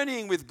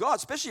journeying with God,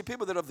 especially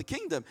people that are of the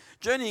kingdom,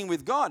 journeying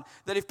with God,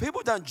 that if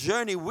people don't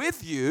journey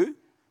with you,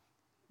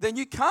 then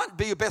you can't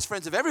be your best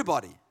friends of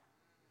everybody.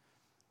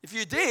 If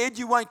you did,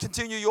 you won't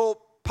continue your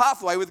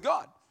pathway with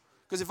God.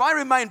 Because if I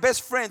remain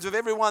best friends with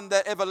everyone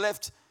that ever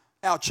left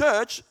our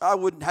church, I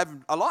wouldn't have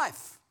a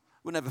life.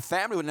 Wouldn't have a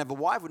family, wouldn't have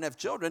a wife, wouldn't have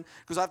children,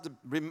 because I have to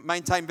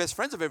maintain best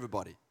friends of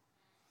everybody.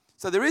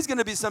 So there is going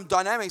to be some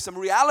dynamics, some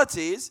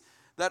realities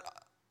that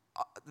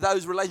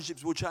those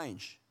relationships will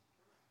change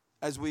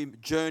as we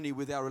journey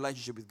with our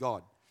relationship with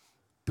God.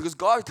 Because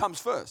God comes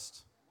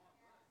first.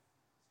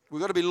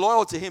 We've got to be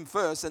loyal to Him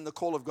first and the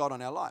call of God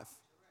on our life.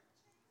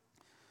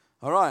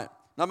 All right.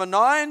 Number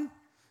 9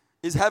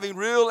 is having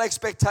real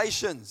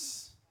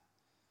expectations.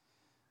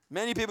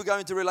 Many people go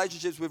into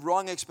relationships with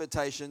wrong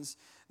expectations.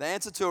 The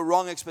answer to a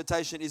wrong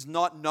expectation is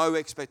not no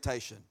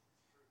expectation.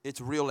 It's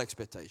real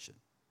expectation.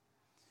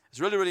 It's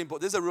really, really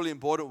important. This is a really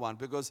important one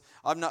because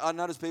I've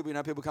noticed people,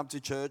 people come to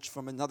church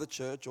from another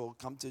church or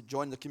come to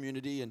join the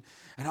community and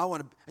I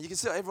want to, and you can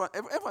see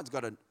everyone's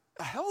got a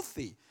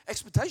healthy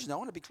expectation. I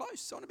want to be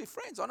close. I want to be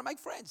friends. I want to make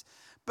friends.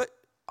 But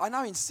I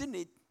know in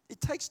Sydney, it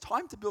takes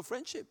time to build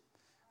friendship.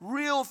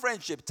 Real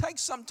friendship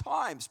takes some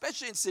time,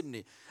 especially in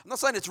Sydney. I'm not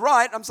saying it's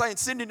right. I'm saying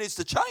Sydney needs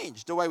to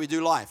change the way we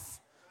do life.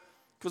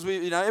 Because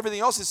everything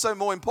else is so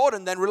more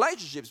important than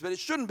relationships. But it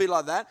shouldn't be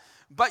like that.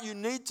 But you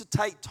need to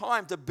take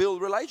time to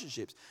build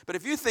relationships. But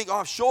if you think,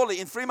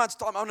 surely in 3 months'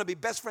 time, I'm going to be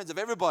best friends of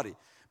everybody.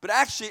 But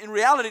actually, in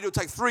reality, it'll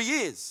take 3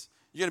 years.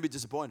 You're going to be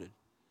disappointed.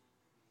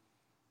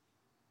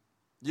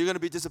 You're going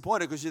to be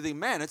disappointed because you think,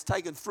 man, it's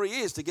taken 3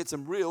 years to get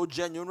some real,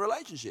 genuine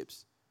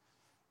relationships.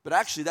 But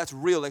actually, that's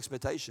real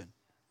expectation.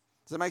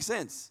 Does that make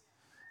sense?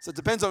 So it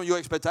depends on what your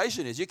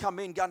expectation is. You come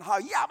in going,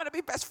 I'm going to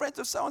be best friends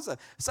with so-and-so.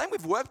 Same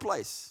with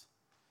workplace.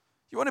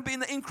 You want to be in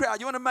the in-crowd.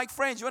 You want to make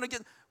friends. You want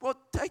to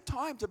take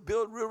time to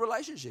build real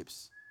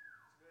relationships.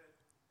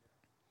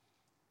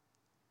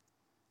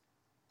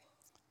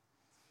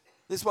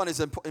 This one is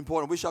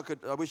important.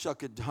 I wish I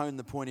could hone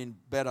the point in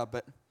better,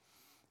 but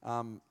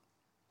all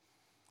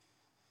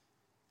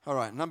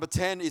right. Number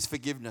 10 is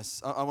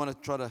forgiveness. I want to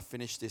try to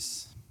finish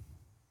this.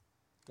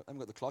 I haven't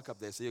got the clock up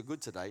there, so you're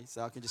good today,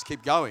 so I can just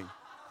keep going.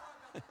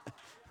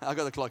 I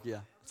got the clock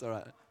here. It's all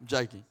right. I'm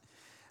joking.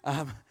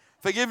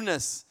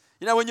 Forgiveness.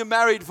 When you're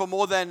married for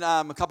more than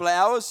a couple of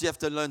hours, you have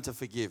to learn to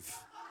forgive.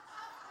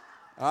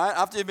 All right?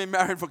 After you've been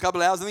married for a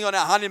couple of hours, I think on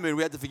our honeymoon,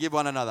 we had to forgive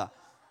one another.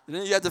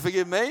 You had to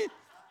forgive me,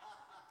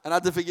 and I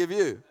had to forgive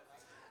you.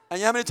 And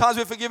you know how many times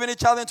we've forgiven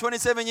each other in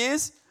 27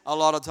 years? A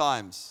lot of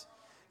times.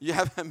 You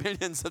have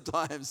millions of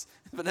times.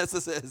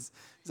 Vanessa says.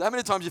 So how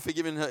many times you've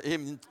forgiven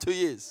him in 2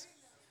 years?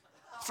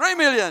 3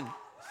 million.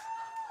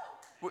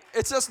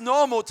 It's just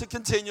normal to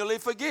continually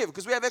forgive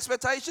because we have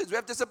expectations, we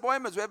have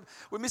disappointments, we have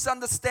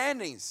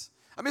misunderstandings.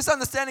 A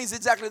misunderstanding is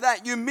exactly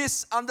that. You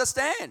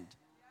misunderstand.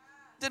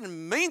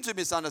 Didn't mean to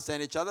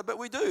misunderstand each other, but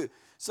we do.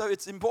 So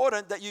it's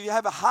important that you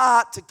have a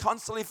heart to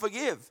constantly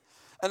forgive.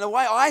 And the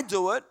way I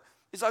do it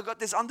is I got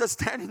this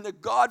understanding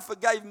that God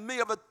forgave me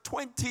of a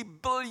 $20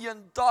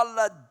 billion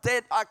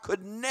debt I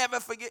could never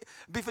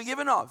be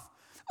forgiven of.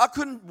 I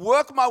couldn't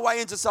work my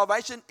way into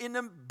salvation in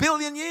a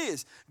billion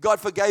years. God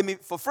forgave me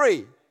for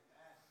free.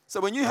 So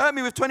when you hurt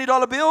me with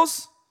 $20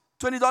 bills,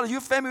 $20, you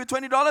offend me with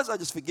 $20, I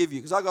just forgive you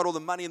because I got all the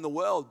money in the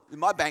world in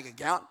my bank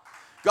account.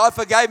 God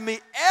forgave me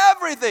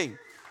everything.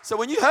 So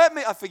when you hurt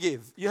me, I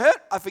forgive. You hurt,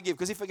 I forgive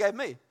because He forgave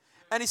me.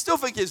 And He still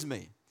forgives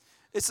me.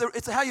 It's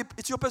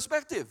your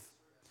perspective.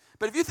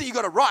 But if you think you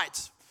got it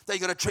right, that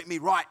you got to treat me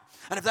right,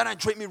 and if they don't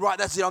treat me right,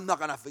 that's it, I'm not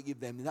going to forgive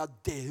them. And how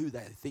dare who they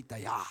think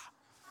they are.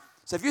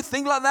 So if you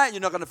think like that,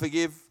 you're not going to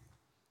forgive.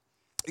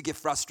 You get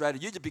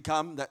frustrated. You just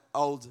become that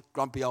old,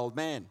 grumpy old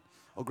man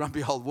or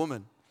grumpy old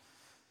woman.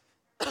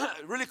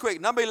 Really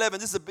quick, number 11,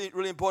 this is a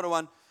really important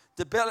one.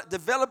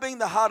 Developing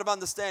the heart of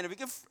understanding. If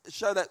we can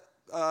show that,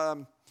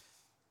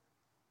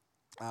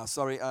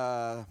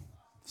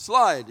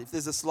 slide. If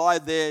there's a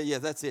slide there, yeah,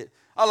 that's it.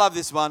 I love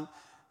this one.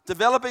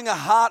 Developing a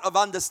heart of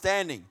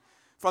understanding.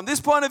 From this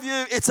point of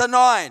view, it's a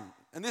 9.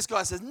 And this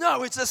guy says,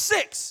 no, it's a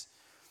 6.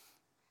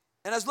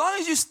 And as long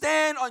as you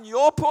stand on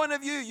your point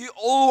of view, you're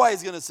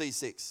always going to see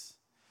 6.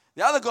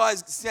 The other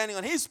guy's standing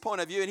on his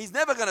point of view, and he's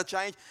never going to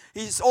change.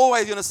 He's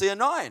always going to see a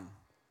 9.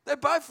 They're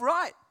both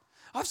right.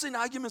 I've seen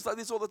arguments like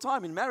this all the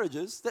time in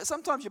marriages, that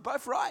sometimes you're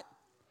both right.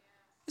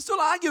 You're still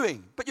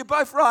arguing, but you're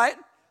both right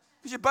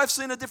because you're both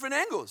seeing at different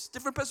angles,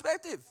 different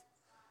perspective,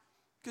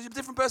 because you have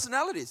different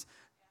personalities.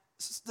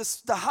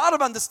 The heart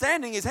of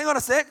understanding is, hang on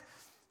a sec,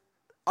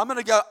 I'm going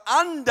to go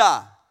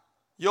under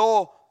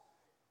your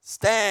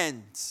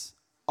stance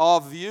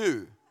of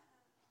view.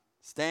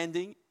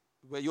 Standing,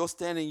 where you're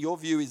standing, your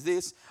view is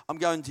this. I'm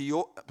going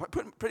to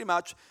pretty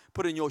much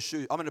put in your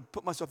shoes. I'm going to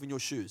put myself in your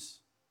shoes.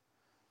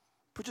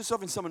 Put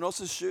yourself in someone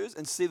else's shoes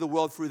and see the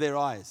world through their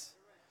eyes.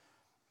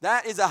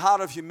 That is a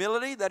heart of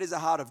humility. That is a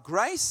heart of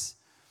grace.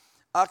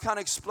 I can't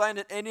explain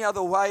it any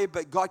other way,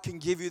 but God can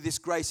give you this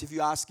grace if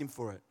you ask Him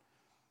for it.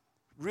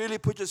 Really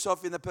put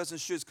yourself in the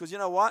person's shoes because you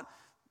know what?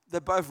 They're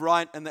both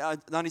right and they're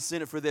only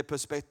seeing it through their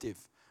perspective.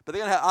 But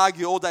they're going to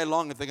argue all day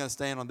long if they're going to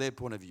stand on their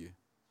point of view.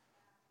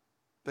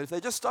 But if they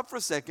just stop for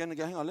a second and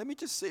go, hang on, let me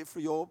just see it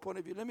from your point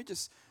of view. Let me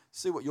just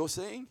see what you're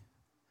seeing.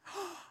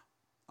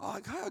 Oh,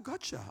 okay, I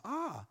gotcha.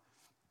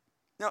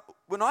 Now,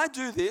 when I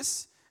do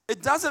this,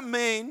 it doesn't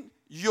mean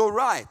you're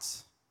right.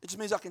 It just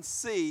means I can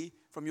see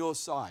from your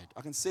side.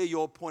 I can see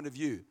your point of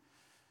view.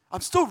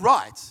 I'm still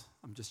right.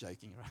 I'm just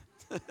joking,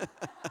 right?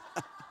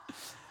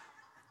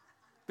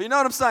 But you know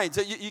what I'm saying?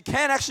 So you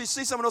can actually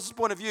see someone else's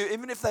point of view.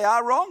 Even if they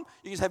are wrong,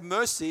 you just have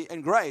mercy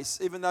and grace,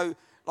 even though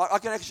I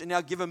can actually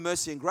now give them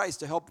mercy and grace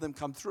to help them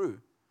come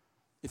through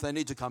if they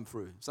need to come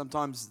through.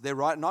 Sometimes they're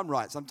right and I'm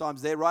right.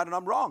 Sometimes they're right and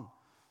I'm wrong.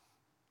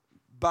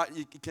 But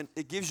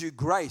it gives you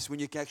grace when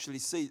you can actually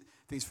see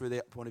things through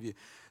their point of view.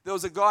 There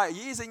was a guy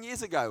years and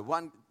years ago,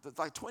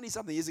 like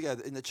 20-something years ago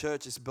in the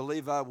church, this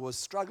believer was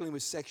struggling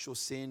with sexual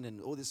sin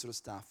and all this sort of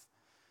stuff.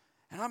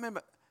 And I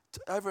remember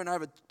over and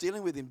over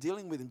dealing with him.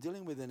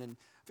 And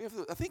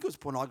I think it was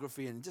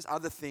pornography and just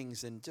other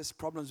things and just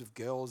problems with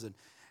girls and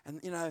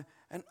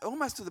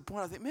almost to the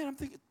point I'm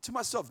thinking to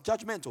myself,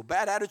 judgmental,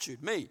 bad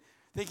attitude, me,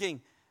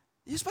 thinking,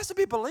 you're supposed to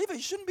be a believer.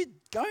 You shouldn't be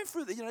going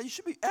through that. You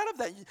should be out of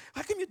that.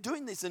 How come you're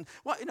doing this? And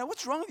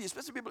what's wrong with you? You're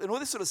supposed to be, and all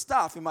this sort of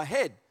stuff in my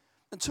head.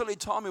 Until he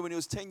told me when he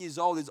was 10 years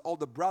old, his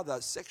older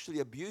brother sexually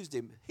abused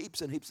him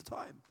heaps and heaps of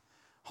time.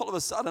 All of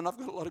a sudden, I've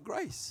got a lot of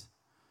grace.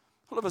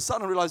 All of a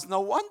sudden, I realized, no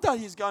wonder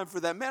he's going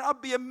through that. Man,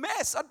 I'd be a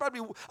mess. I probably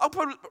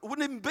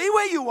wouldn't even be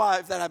where you are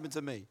if that happened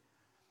to me.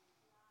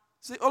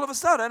 See, all of a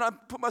sudden, I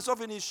put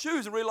myself in his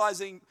shoes and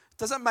realizing,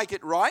 does that make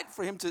it right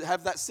for him to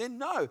have that sin?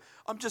 No.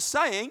 I'm just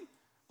saying,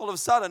 all of a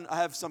sudden, I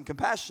have some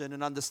compassion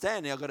and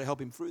understanding. I've got to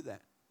help him through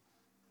that.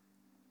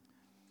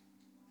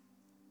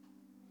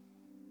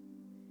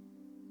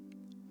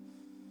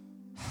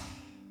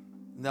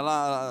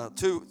 Now,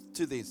 two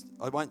things.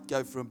 I won't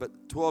go through them,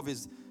 but 12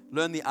 is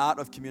learn the art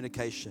of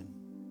communication.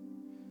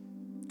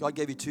 God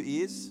gave you 2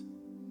 ears,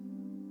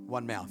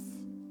 1 mouth.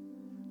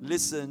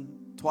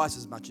 Listen twice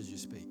as much as you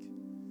speak.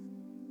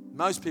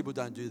 Most people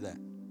don't do that.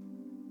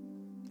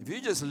 If you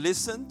just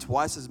listen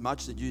twice as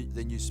much than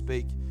you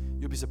speak,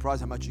 you'll be surprised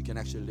how much you can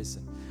actually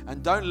listen.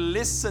 And don't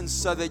listen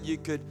so that you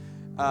could,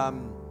 a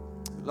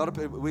lot of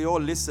people, we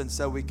all listen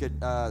so we could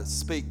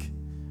speak.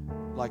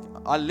 Like,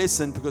 I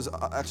listen because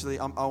I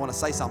want to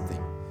say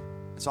something.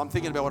 So I'm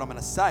thinking about what I'm going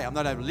to say. I'm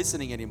not even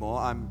listening anymore.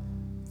 I'm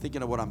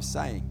thinking of what I'm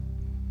saying.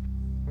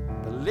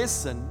 But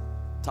listen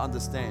to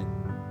understand.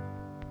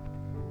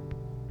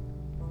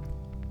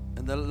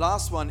 And the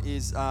last one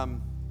is,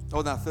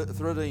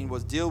 13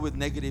 was deal with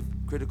negative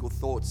critical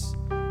thoughts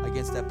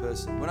against that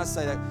person. When I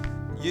say that,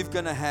 you're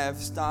going to have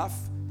stuff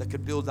that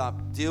could build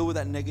up. Deal with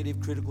that negative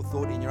critical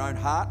thought in your own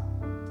heart.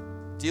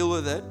 Deal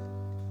with it,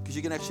 because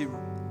you can actually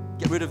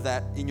get rid of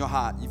that in your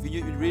heart. If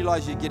you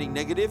realize you're getting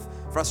negative,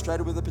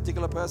 frustrated with a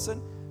particular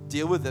person,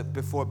 deal with it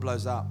before it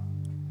blows up.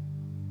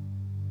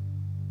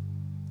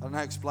 I don't know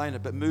how to explain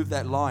it, but move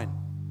that line.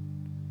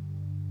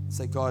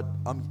 Say, God,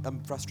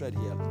 I'm frustrated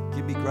here.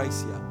 Give me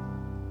grace here.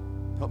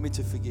 Help me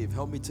to forgive.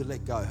 Help me to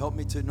let go. Help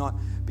me to not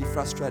be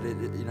frustrated,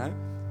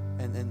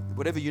 And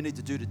whatever you need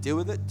to do to deal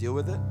with it, deal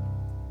with it.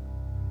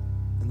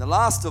 And the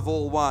last of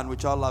all one,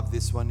 which I love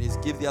this one, is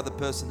give the other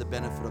person the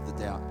benefit of the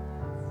doubt.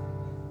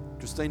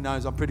 Christine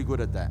knows I'm pretty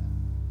good at that.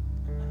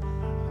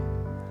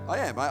 I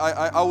am.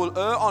 I will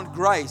err on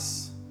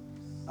grace.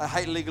 I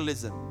hate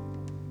legalism.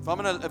 If I'm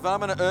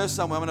gonna err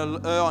somewhere, I'm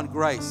gonna err on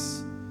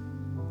grace.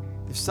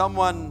 If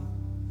someone,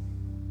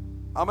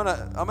 I'm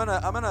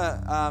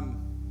gonna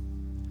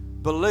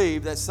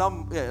believe that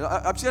I'm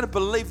just gonna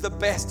believe the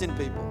best in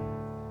people,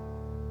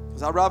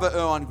 because I'd rather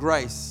err on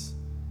grace.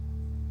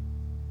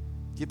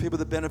 Give people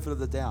the benefit of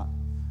the doubt.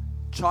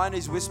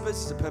 Chinese whispers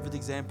is a perfect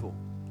example.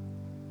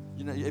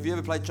 Have you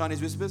ever played Chinese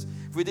whispers?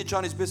 If we did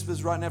Chinese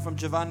whispers right now from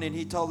Giovanni, and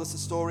he told us a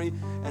story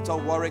and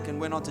told Warwick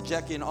and went on to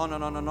Jackie and on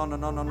and on and on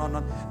and on and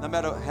on. No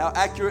matter how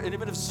accurate, and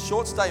even if it's a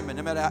short statement,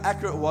 no matter how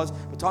accurate it was,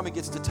 by the time it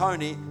gets to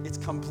Tony, it's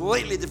a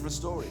completely different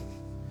story.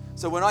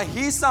 So when I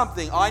hear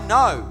something, I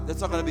know that's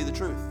not going to be the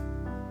truth.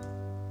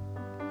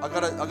 I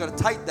got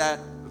to take that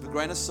with a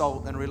grain of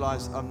salt and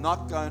realize I'm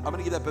going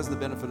to give that person the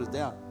benefit of the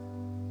doubt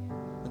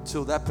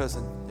until that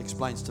person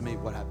explains to me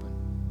what happened.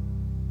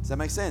 Does that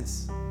make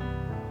sense?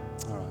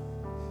 All right.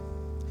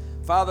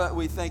 Father,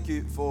 we thank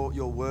you for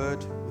your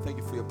word. We thank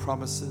you for your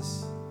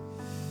promises.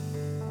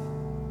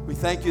 We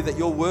thank you that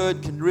your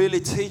word can really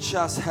teach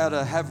us how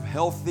to have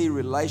healthy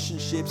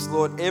relationships,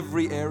 Lord,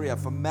 every area,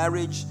 from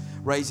marriage,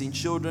 raising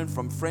children,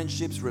 from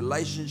friendships,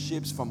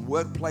 relationships, from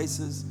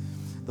workplaces,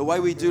 the way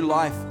we do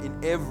life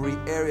in every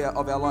area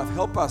of our life.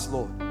 Help us,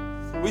 Lord.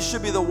 We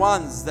should be the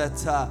ones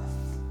that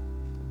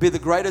be the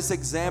greatest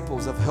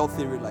examples of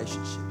healthy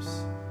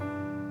relationships.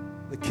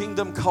 The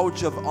kingdom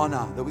culture of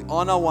honor, that we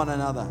honor one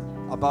another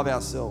above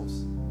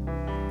ourselves.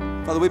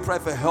 Father, we pray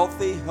for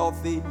healthy,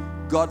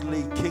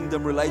 godly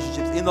kingdom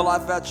relationships in the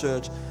life of our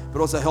church, but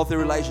also healthy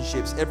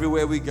relationships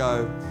everywhere we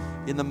go,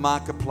 in the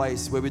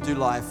marketplace, where we do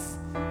life,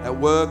 at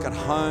work, at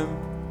home.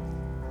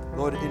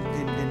 Lord,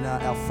 in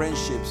our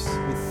friendships,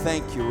 we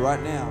thank you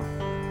right now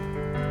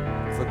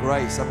for for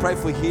grace. I pray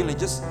for healing.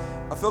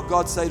 I felt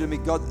God say to me,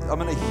 God, I'm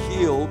going to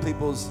heal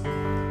people's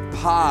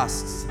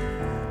pasts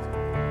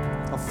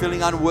of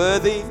feeling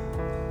unworthy.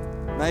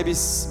 Maybe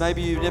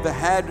you've never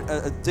had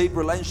a deep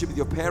relationship with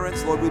your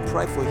parents. Lord, we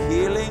pray for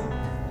healing,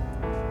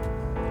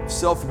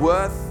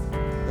 self-worth,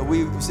 that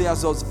we see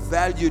ourselves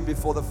valued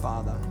before the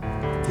Father.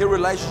 Heal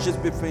relationships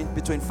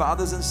between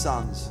fathers and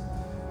sons,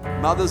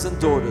 mothers and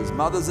daughters,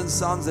 mothers and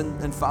sons,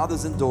 and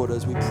fathers and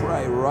daughters. We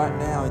pray right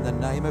now in the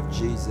name of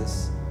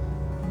Jesus.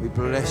 We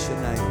bless your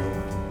name, Lord.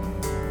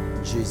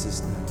 In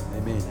Jesus' name.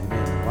 Amen.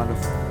 Amen.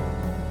 Wonderful.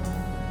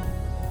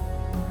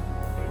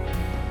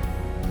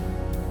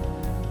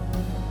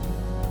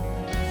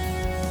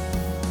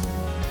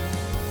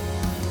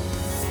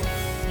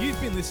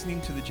 You've been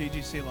listening to the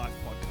GGC Life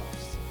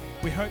podcast.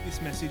 We hope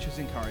this message has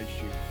encouraged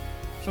you.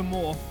 For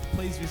more,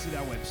 please visit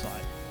our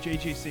website,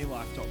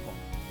 ggclife.com,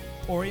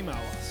 or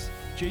email us,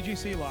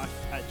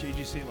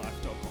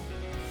 ggclife@ggclife.com.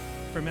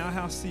 From our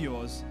house to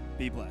yours,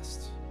 be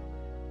blessed.